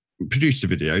he produced a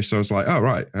video. So I was like, oh,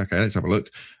 right, okay, let's have a look.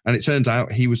 And it turns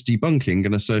out he was debunking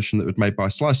an assertion that was made by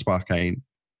Slice of Arcane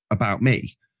about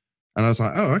me. And I was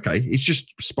like, oh, okay. He's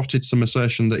just spotted some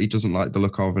assertion that he doesn't like the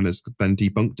look of and has then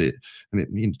debunked it. And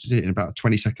he did it in about a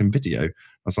 20-second video. I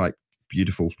was like,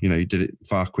 beautiful. You did it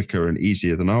far quicker and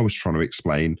easier than I was trying to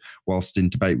explain whilst in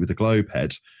debate with the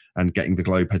Globehead and getting the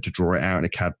Globehead to draw it out in a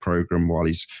CAD program while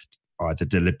he's either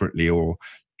deliberately or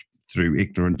through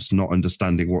ignorance not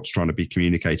understanding what's trying to be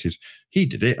communicated. He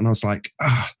did it. And I was like,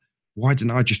 why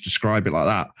didn't I just describe it like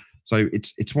that? So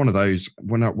it's one of those,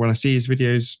 when I see his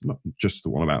videos, not just the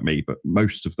one about me, but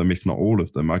most of them, if not all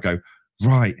of them, I go,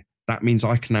 right, that means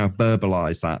I can now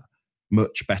verbalize that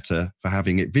much better for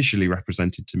having it visually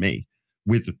represented to me,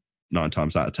 with 9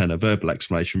 times out of 10 a verbal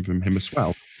explanation from him as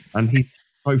well. And he's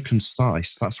so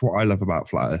concise. That's what I love about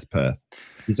Flat Earth Perth.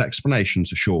 His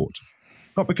explanations are short.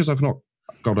 Not because I've not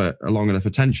got a long enough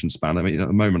attention span. I mean, at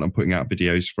the moment, I'm putting out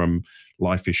videos from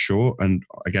Life is Short, and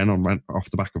again, off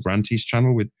the back of Ranty's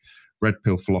channel with Red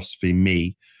Pill Philosophy,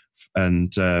 me,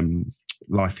 and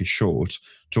Life is Short,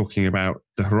 talking about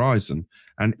the horizon.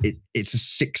 And it's a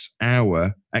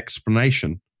 6-hour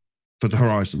explanation for the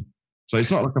horizon. So it's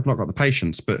not like I've not got the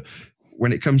patience, but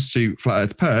when it comes to Flat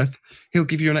Earth Perth, he'll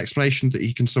give you an explanation that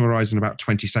he can summarize in about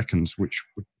 20 seconds, which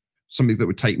would something that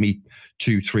would take me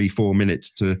 2, 3, 4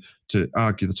 minutes to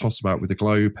argue the toss about with a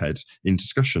globe head in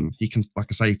discussion. He can, like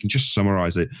I say, he can just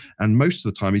summarize it. And most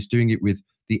of the time he's doing it with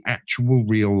the actual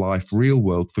real life, real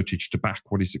world footage to back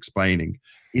what he's explaining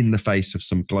in the face of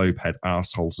some globe head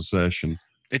arsehole's assertion.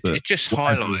 It just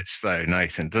highlights, though,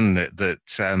 Nathan, doesn't it,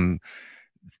 that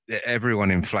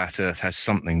everyone in Flat Earth has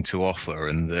something to offer,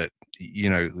 and that,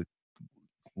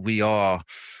 we are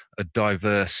a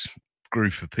diverse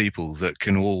group of people that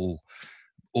can all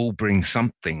bring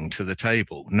something to the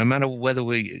table, no matter whether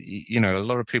we, a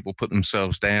lot of people put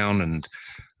themselves down and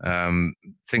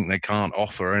think they can't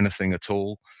offer anything at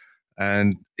all.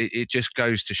 And it just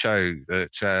goes to show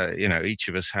that, each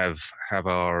of us have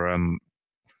our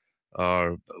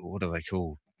what are they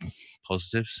called?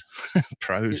 Positives,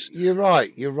 pros. You're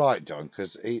right, John,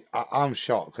 because I'm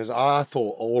shocked, because I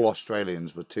thought all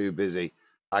Australians were too busy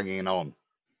hanging on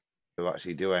to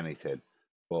actually do anything,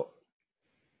 but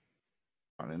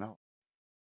apparently not.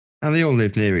 And they all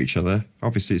live near each other.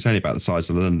 Obviously, it's only about the size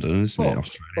of London, isn't it,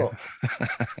 Australia?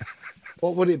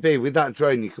 What would it be? With that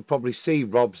drone, you could probably see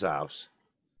Rob's house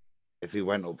if he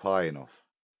went up high enough.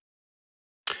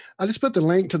 I just put the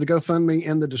link to the GoFundMe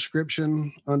in the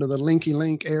description under the linky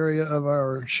link area of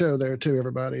our show there too,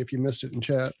 everybody, if you missed it in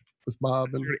chat. with Bob,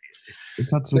 and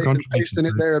it's had some Nathan contributions. pasting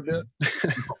it there a bit.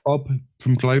 Bob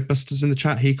from Globebusters in the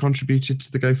chat, he contributed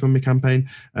to the GoFundMe campaign,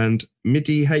 and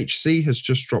Midi HC has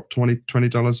just dropped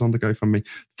 $20 on the GoFundMe.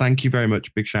 Thank you very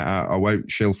much. Big shout out. I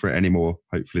won't shill for it anymore.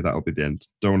 Hopefully that'll be the end.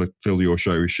 Don't want to fill your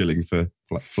show with shilling for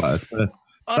Flat Earth.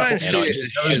 I don't see it.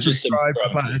 I just subscribe to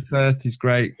Flat Earth. He's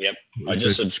great. Yep, I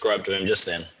just subscribed to him just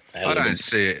then. I don't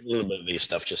see it. A little bit of his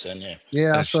stuff just then, yeah.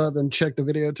 Yeah, I saw them check the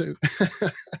video too.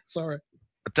 Sorry.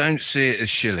 I don't see it as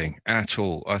shilling at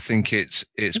all. I think it's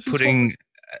putting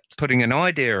an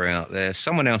idea out there,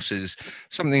 someone else's,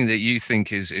 something that you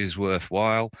think is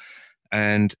worthwhile.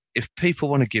 And if people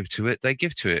want to give to it, they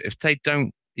give to it. If they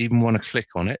don't even want to click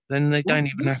on it, then they don't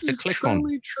even have to click on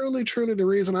it. Truly the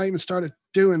reason I even started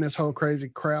doing this whole crazy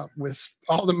crap with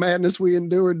all the madness we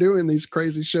endure doing these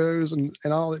crazy shows and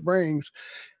all it brings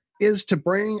is to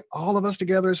bring all of us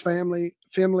together as family,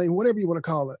 whatever you want to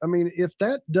call it. I mean, if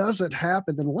that doesn't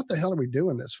happen, then what the hell are we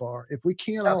doing this for? If we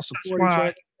can't all support each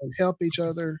other and help each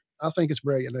other, I think it's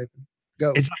brilliant, Nathan.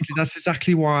 Go. Exactly. That's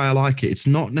exactly why I like it. It's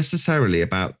not necessarily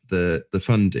about the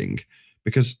funding,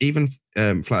 because even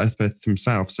Flat Earth Beth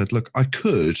himself said, look, I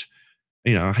could,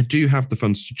 I do have the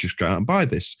funds to just go out and buy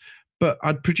this, but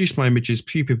I'd produce my images,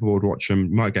 few people would watch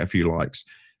them, might get a few likes.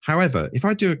 However, if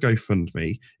I do a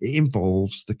GoFundMe, it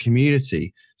involves the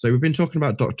community. So we've been talking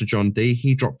about Dr. John D.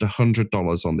 He dropped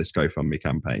 $100 on this GoFundMe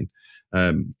campaign.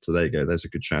 So there you go. There's a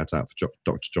good shout out for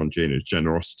Dr. John Jr.'s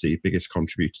generosity, biggest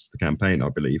contributor to the campaign, I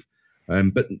believe.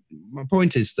 But my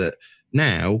point is that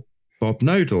now Bob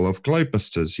Nodal of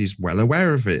Globebusters, he's well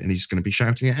aware of it and he's going to be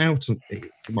shouting it out. He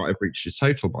might have reached his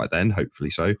total by then, hopefully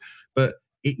so. But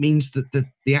it means that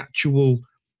the actual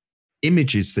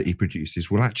images that he produces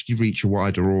will actually reach a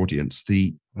wider audience.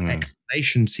 The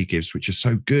explanations he gives, which are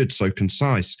so good, so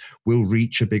concise, will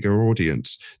reach a bigger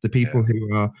audience. The people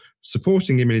who are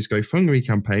supporting him in his GoFundMe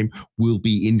campaign will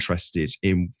be interested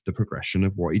in the progression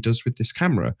of what he does with this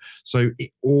camera. So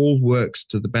it all works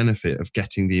to the benefit of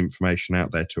getting the information out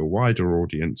there to a wider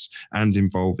audience and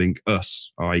involving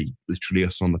us, i.e. literally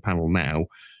us on the panel now,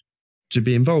 to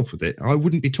be involved with it. I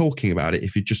wouldn't be talking about it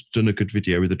if you'd just done a good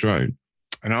video with a drone.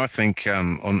 And I think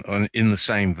on in the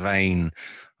same vein,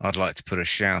 I'd like to put a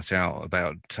shout out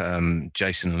about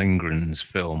Jason Lindgren's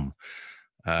film,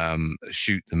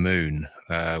 Shoot the Moon,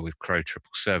 with Crow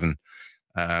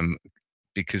 777,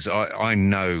 because I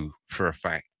know for a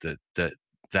fact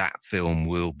that film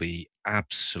will be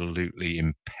absolutely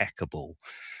impeccable.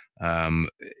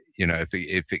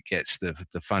 If it gets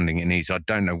the funding it needs. I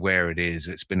don't know where it is.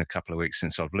 It's been a couple of weeks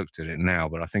since I've looked at it now,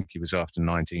 but I think he was after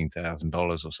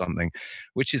 $19,000 or something,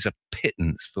 which is a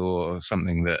pittance for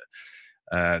something that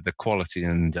the quality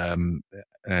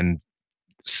and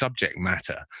subject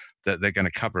matter that they're going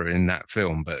to cover in that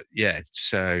film. But yeah,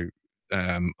 so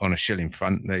on a shilling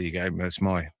front, there you go. That's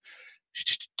my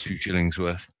 2 shillings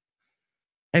worth.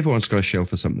 Everyone's got a shill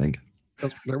for something.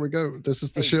 There we go. This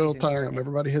is the shill time.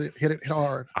 Everybody hit it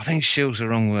hard. I think shill's the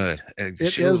wrong word. It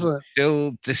isn't.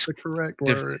 Shill, it's the correct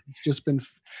word. It's just been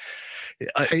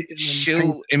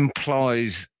shill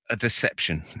implies a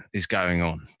deception is going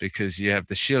on, because you have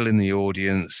the shill in the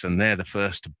audience and they're the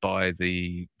first to buy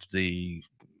the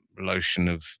lotion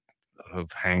of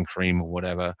hand cream or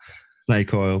whatever.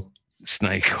 Snake oil.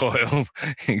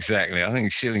 Exactly. I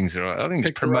think shillings are right. I think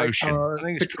it's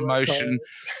promotion.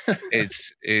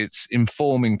 It's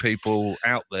informing people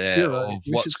out there of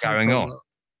what's going on.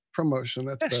 Promotion.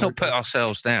 Let's not put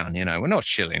ourselves down. We're not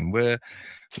shilling. We're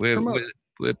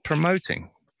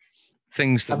promoting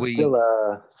things that I'm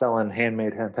still selling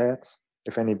handmade hemp hats.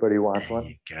 If anybody wants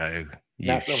one. There you go.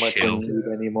 Not so much in need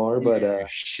anymore, but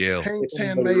shill.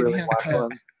 Handmade really hemp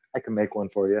hats. I can make one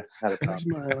for you. Not a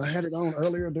problem. I had it on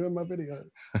earlier doing my video.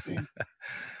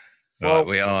 Right,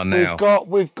 we are now.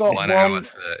 We've got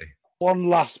one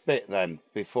last bit then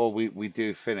before we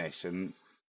do finish, and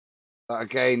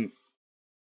again,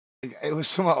 it was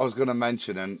something I was going to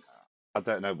mention, and I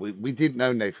don't know. We didn't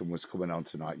know Nathan was coming on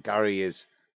tonight. Gary is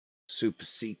super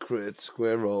secret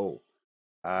squirrel.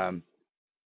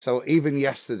 So even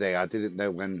yesterday, I didn't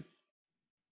know when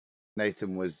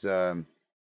Nathan was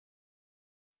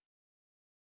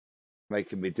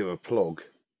making me do a plug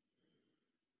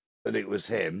that it was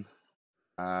him.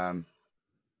 Are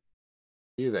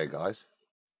you there, guys?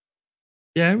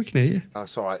 Yeah, we can hear you.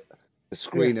 That's all right. The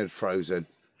screen had frozen,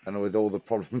 and with all the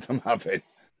problems I'm having,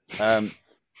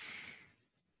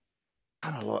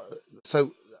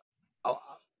 so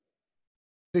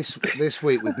this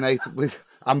week with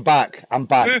I'm back,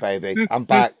 baby. I'm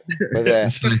back. We're there.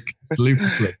 Slick, loop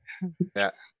flick.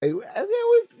 Yeah.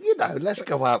 Let's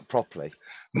go out properly.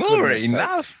 More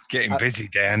enough. Getting busy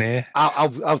down here.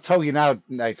 I'll tell you now,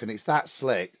 Nathan, it's that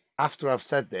slick. After I've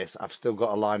said this, I've still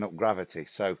got to line up gravity.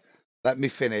 So let me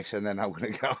finish and then I'm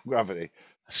going to get on gravity.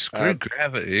 Screw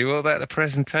gravity. What about the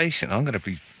presentation? I'm going to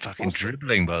be fucking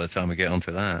dribbling by the time we get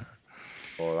onto that.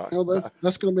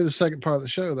 That's going to be the second part of the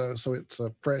show, though. So it's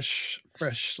a fresh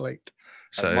slate.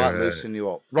 So I might loosen you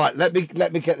up. Right, let me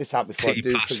get this out before I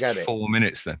do forget it. 4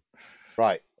 minutes then.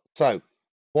 Right. So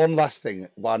one last thing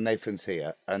while Nathan's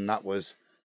here, and that was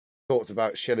talked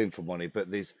about shilling for money,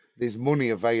 but there's money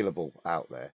available out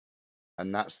there,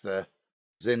 and that's the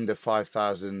Zinda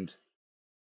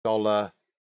 $5,000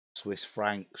 Swiss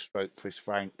franc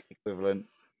equivalent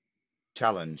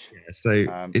challenge. Yeah,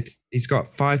 so he's got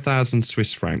 5,000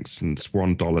 Swiss francs and it's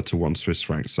 $1 to 1 Swiss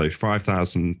franc, so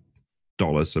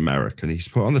 $5,000 American. He's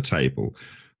put on the table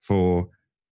for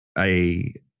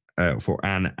an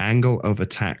angle of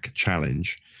attack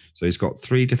challenge. So he's got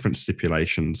 3 different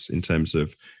stipulations in terms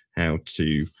of how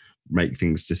to make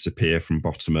things disappear from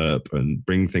bottom up and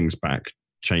bring things back,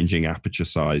 changing aperture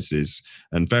sizes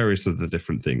and various other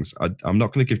different things. I'm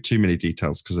not going to give too many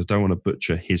details because I don't want to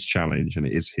butcher his challenge, and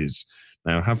it is his.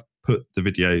 Now, I have put the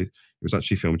video, it was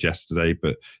actually filmed yesterday,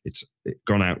 but it's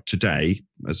gone out today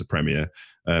as a premiere.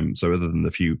 So other than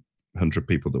the few hundred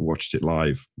people that watched it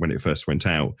live when it first went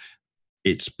out,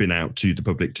 it's been out to the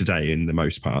public today in the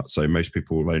most part. So most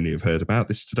people will only have heard about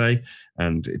this today,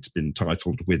 and it's been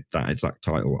titled with that exact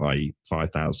title, i.e.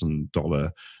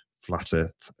 $5,000 flat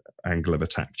earth angle of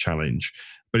attack challenge.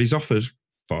 But he's offered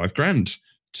 $5,000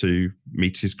 to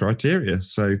meet his criteria.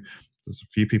 So there's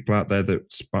a few people out there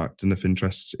that sparked enough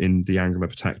interest in the angle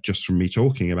of attack just from me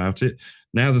talking about it.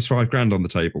 Now there's $5,000 on the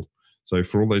table. So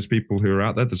for all those people who are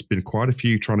out there, there's been quite a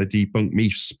few trying to debunk me,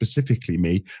 specifically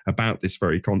me, about this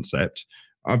very concept.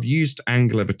 I've used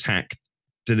angle of attack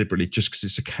deliberately just because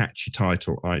it's a catchy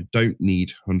title. I don't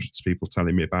need hundreds of people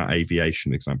telling me about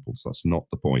aviation examples. That's not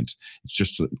the point. It's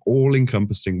just an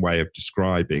all-encompassing way of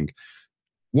describing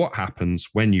what happens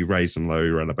when you raise and lower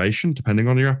your elevation, depending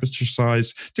on your aperture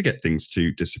size, to get things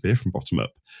to disappear from bottom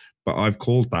up. But I've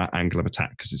called that angle of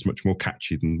attack because it's much more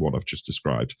catchy than what I've just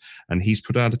described. And he's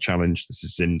put out a challenge, this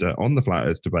is Zinda, on the Flat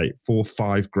Earth Debate for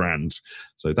 $5,000.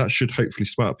 So that should hopefully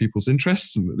spark people's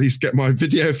interest and at least get my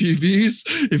video a few views,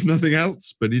 if nothing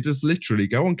else. But he does literally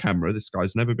go on camera. This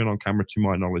guy's never been on camera, to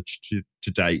my knowledge,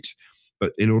 to date.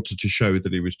 But in order to show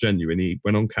that he was genuine, he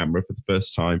went on camera for the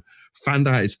first time, fanned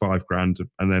out his $5,000,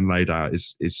 and then laid out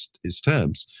his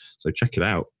terms. So check it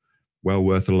out. Well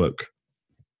worth a look.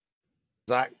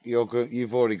 Zach,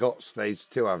 you've already got stage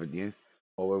 2, haven't you?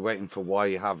 Or we're waiting for why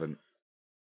you haven't?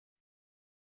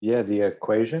 Yeah, the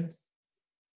equation.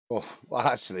 Well,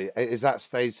 actually, is that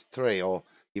stage 3, or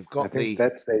you've got I think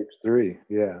that's stage 3.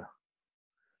 Yeah.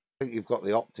 I think you've got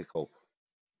the optical.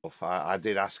 I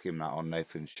did ask him that on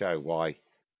Nathan's show, why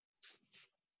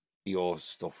your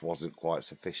stuff wasn't quite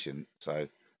sufficient. So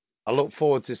I look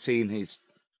forward to seeing his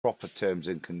proper terms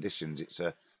and conditions. It's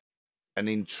an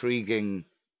intriguing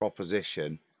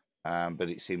proposition, but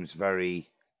it seems very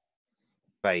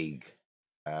vague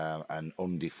and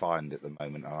undefined at the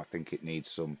moment, and I think it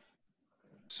needs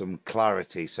some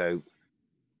clarity. So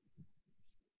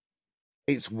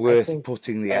it's worth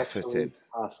putting the effort in.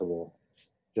 Possible.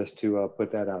 Just to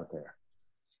put that out there.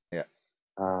 Yeah.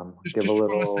 Give a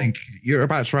little. Think you're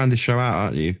about to round the show out,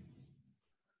 aren't you?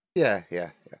 Yeah.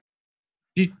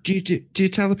 Do you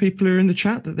tell the people who are in the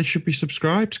chat that they should be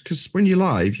subscribed? Because when you're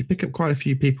live, you pick up quite a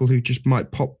few people who just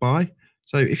might pop by.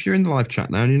 So if you're in the live chat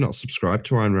now and you're not subscribed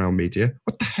to Iron Realm Media,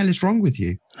 what the hell is wrong with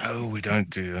you? Oh, we don't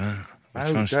do that. We're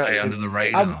trying to stay under the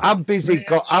radar. I'm busy.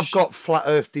 I've got Flat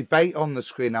Earth Debate on the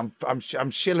screen. I'm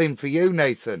shilling for you,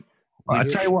 Nathan. I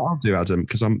tell you what I'll do, Adam,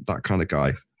 because I'm that kind of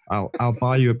guy. I'll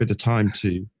buy you a bit of time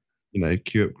to,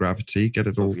 queue up gravity, get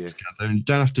it all together, and you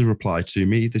don't have to reply to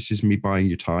me. This is me buying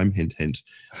you time. Hint, hint.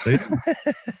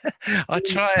 I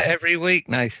try it every week,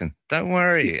 Nathan. Don't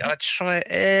worry. I try it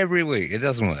every week. It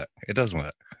doesn't work.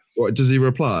 What, does he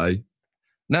reply?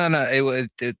 No.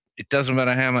 It doesn't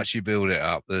matter how much you build it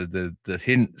up. The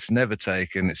hint's never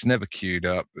taken. It's never queued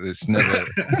up. It's never.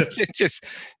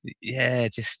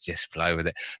 just flow with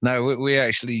it. No, we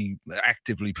actually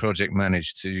actively project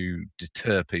manage to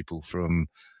deter people from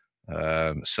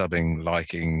subbing,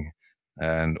 liking,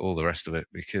 and all the rest of it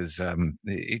because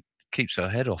it keeps our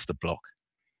head off the block.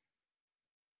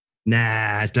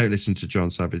 Nah, don't listen to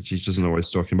John Savage. He doesn't know what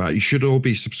he's talking about. You should all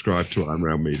be subscribed to Iron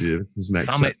Realm Media. This is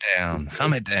next. Thumb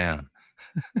it down.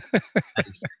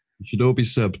 You should all be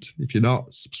subbed. If you're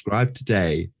not, subscribe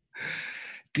today.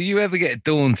 Do you ever get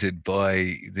daunted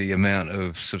by the amount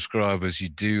of subscribers you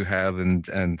do have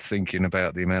and thinking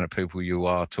about the amount of people you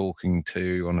are talking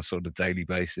to on a sort of daily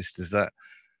basis? Does that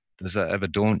ever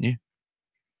daunt you?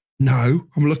 No,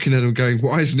 I'm looking at them going,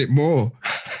 why isn't it more?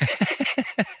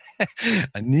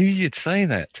 I knew you'd say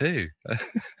that too.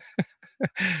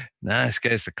 Nah, it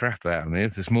scares the crap out of me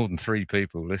if there's more than 3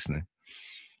 people listening.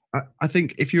 I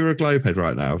think if you're a Globehead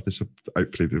right now, this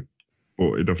hopefully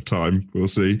or enough time, we'll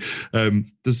see.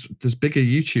 There's bigger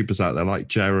YouTubers out there like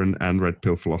Jeran and Red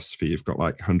Pill Philosophy. You've got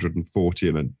like 140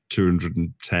 and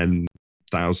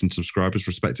 210,000 subscribers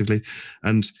respectively,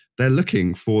 and they're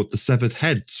looking for the severed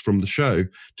heads from the show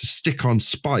to stick on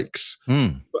spikes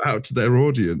out to their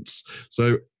audience.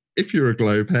 So if you're a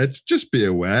Globehead, just be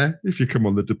aware if you come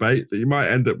on the debate that you might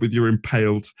end up with your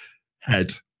impaled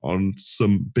head on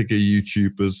some bigger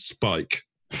YouTuber's spike.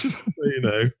 Just so you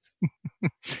know.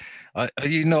 Are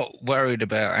you not worried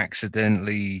about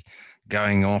accidentally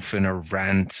going off in a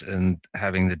rant and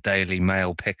having the Daily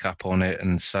Mail pick up on it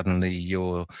and suddenly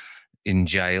you're in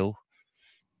jail?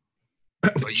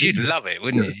 Well, you'd love it,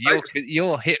 wouldn't you?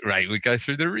 Your hit rate would go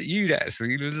through the... You'd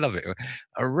absolutely love it.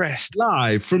 Arrest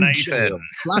live from Nathan. jail.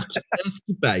 Flat Earth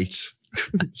debate.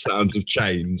 Sounds of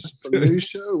chains. It's a new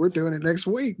show. We're doing it next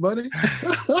week, buddy.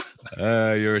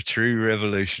 You're a true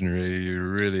revolutionary. You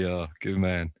really are. Good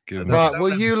man. Good man. Right,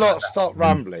 will you lot stop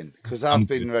rambling? Because I've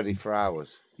been ready for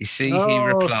hours. You see, he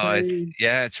replied.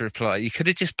 Yeah, it's a reply. You could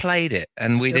have just played it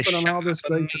and we'd have Stepping on all shut this up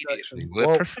great immediately. production.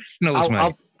 We're professionals,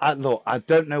 mate. Look, I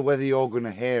don't know whether you're going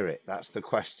to hear it. That's the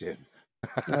question.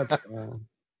 That's fine.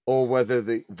 Or whether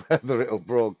it'll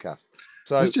broadcast.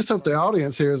 So Let's just hope the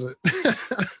audience hears it.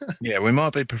 Yeah, we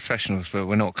might be professionals, but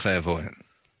we're not clairvoyant.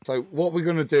 So what we're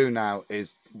going to do now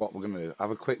is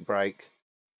have a quick break,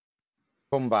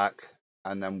 come back,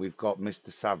 and then we've got Mr.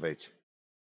 Savage.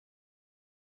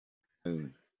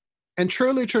 And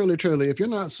truly, truly, truly, if you're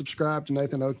not subscribed to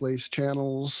Nathan Oakley's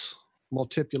channels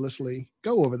multipulously,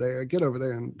 go over there, get over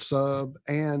there and sub,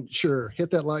 and sure, hit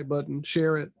that like button,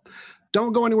 share it.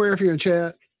 Don't go anywhere if you're in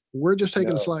chat. We're just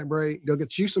taking a slight break. Go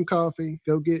get you some coffee.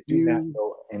 Go get Do you. not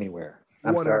go anywhere.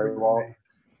 I'm whatever. sorry, Walt.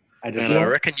 I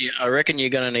reckon you're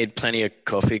going to need plenty of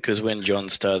coffee because when John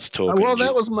starts talking. Well,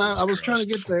 that was I was trying to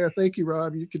get there. Thank you,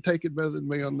 Rob. You could take it better than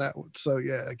me on that one. So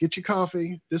yeah, get your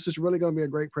coffee. This is really going to be a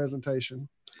great presentation.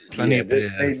 Plenty of this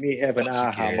beer. made me have an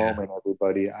aha moment,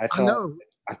 everybody. I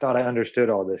thought I understood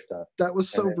all this stuff. That was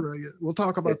so brilliant. We'll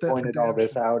talk about that. Pointed all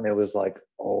this out, and it was like,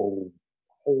 oh,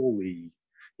 holy,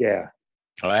 yeah.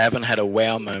 I haven't had a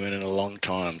wow moment in a long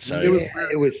time. So it was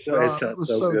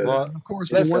so good. Well, of course,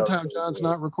 the one time John's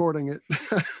not recording it.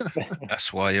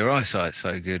 That's why your eyesight's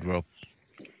so good, Rob.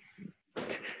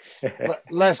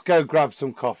 Let's go grab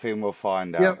some coffee and we'll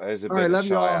find out. Yep. There's a all bit right, of love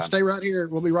you all. Cheyenne. Stay right here.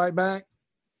 We'll be right back.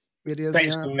 It is.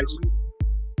 Thanks, guys.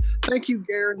 Thank you,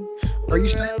 Jeran. Are you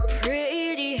staying?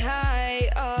 Pretty high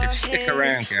Stick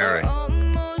around, Gary.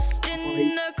 almost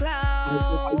in the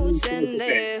clouds, and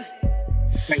they're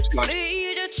Thanks, guys.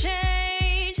 free to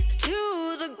change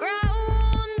to the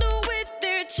ground with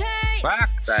their chains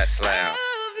Fuck, that's loud. of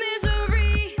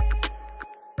misery.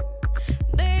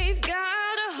 They've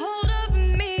got a hold of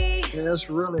me. Yeah, it's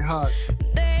really hot.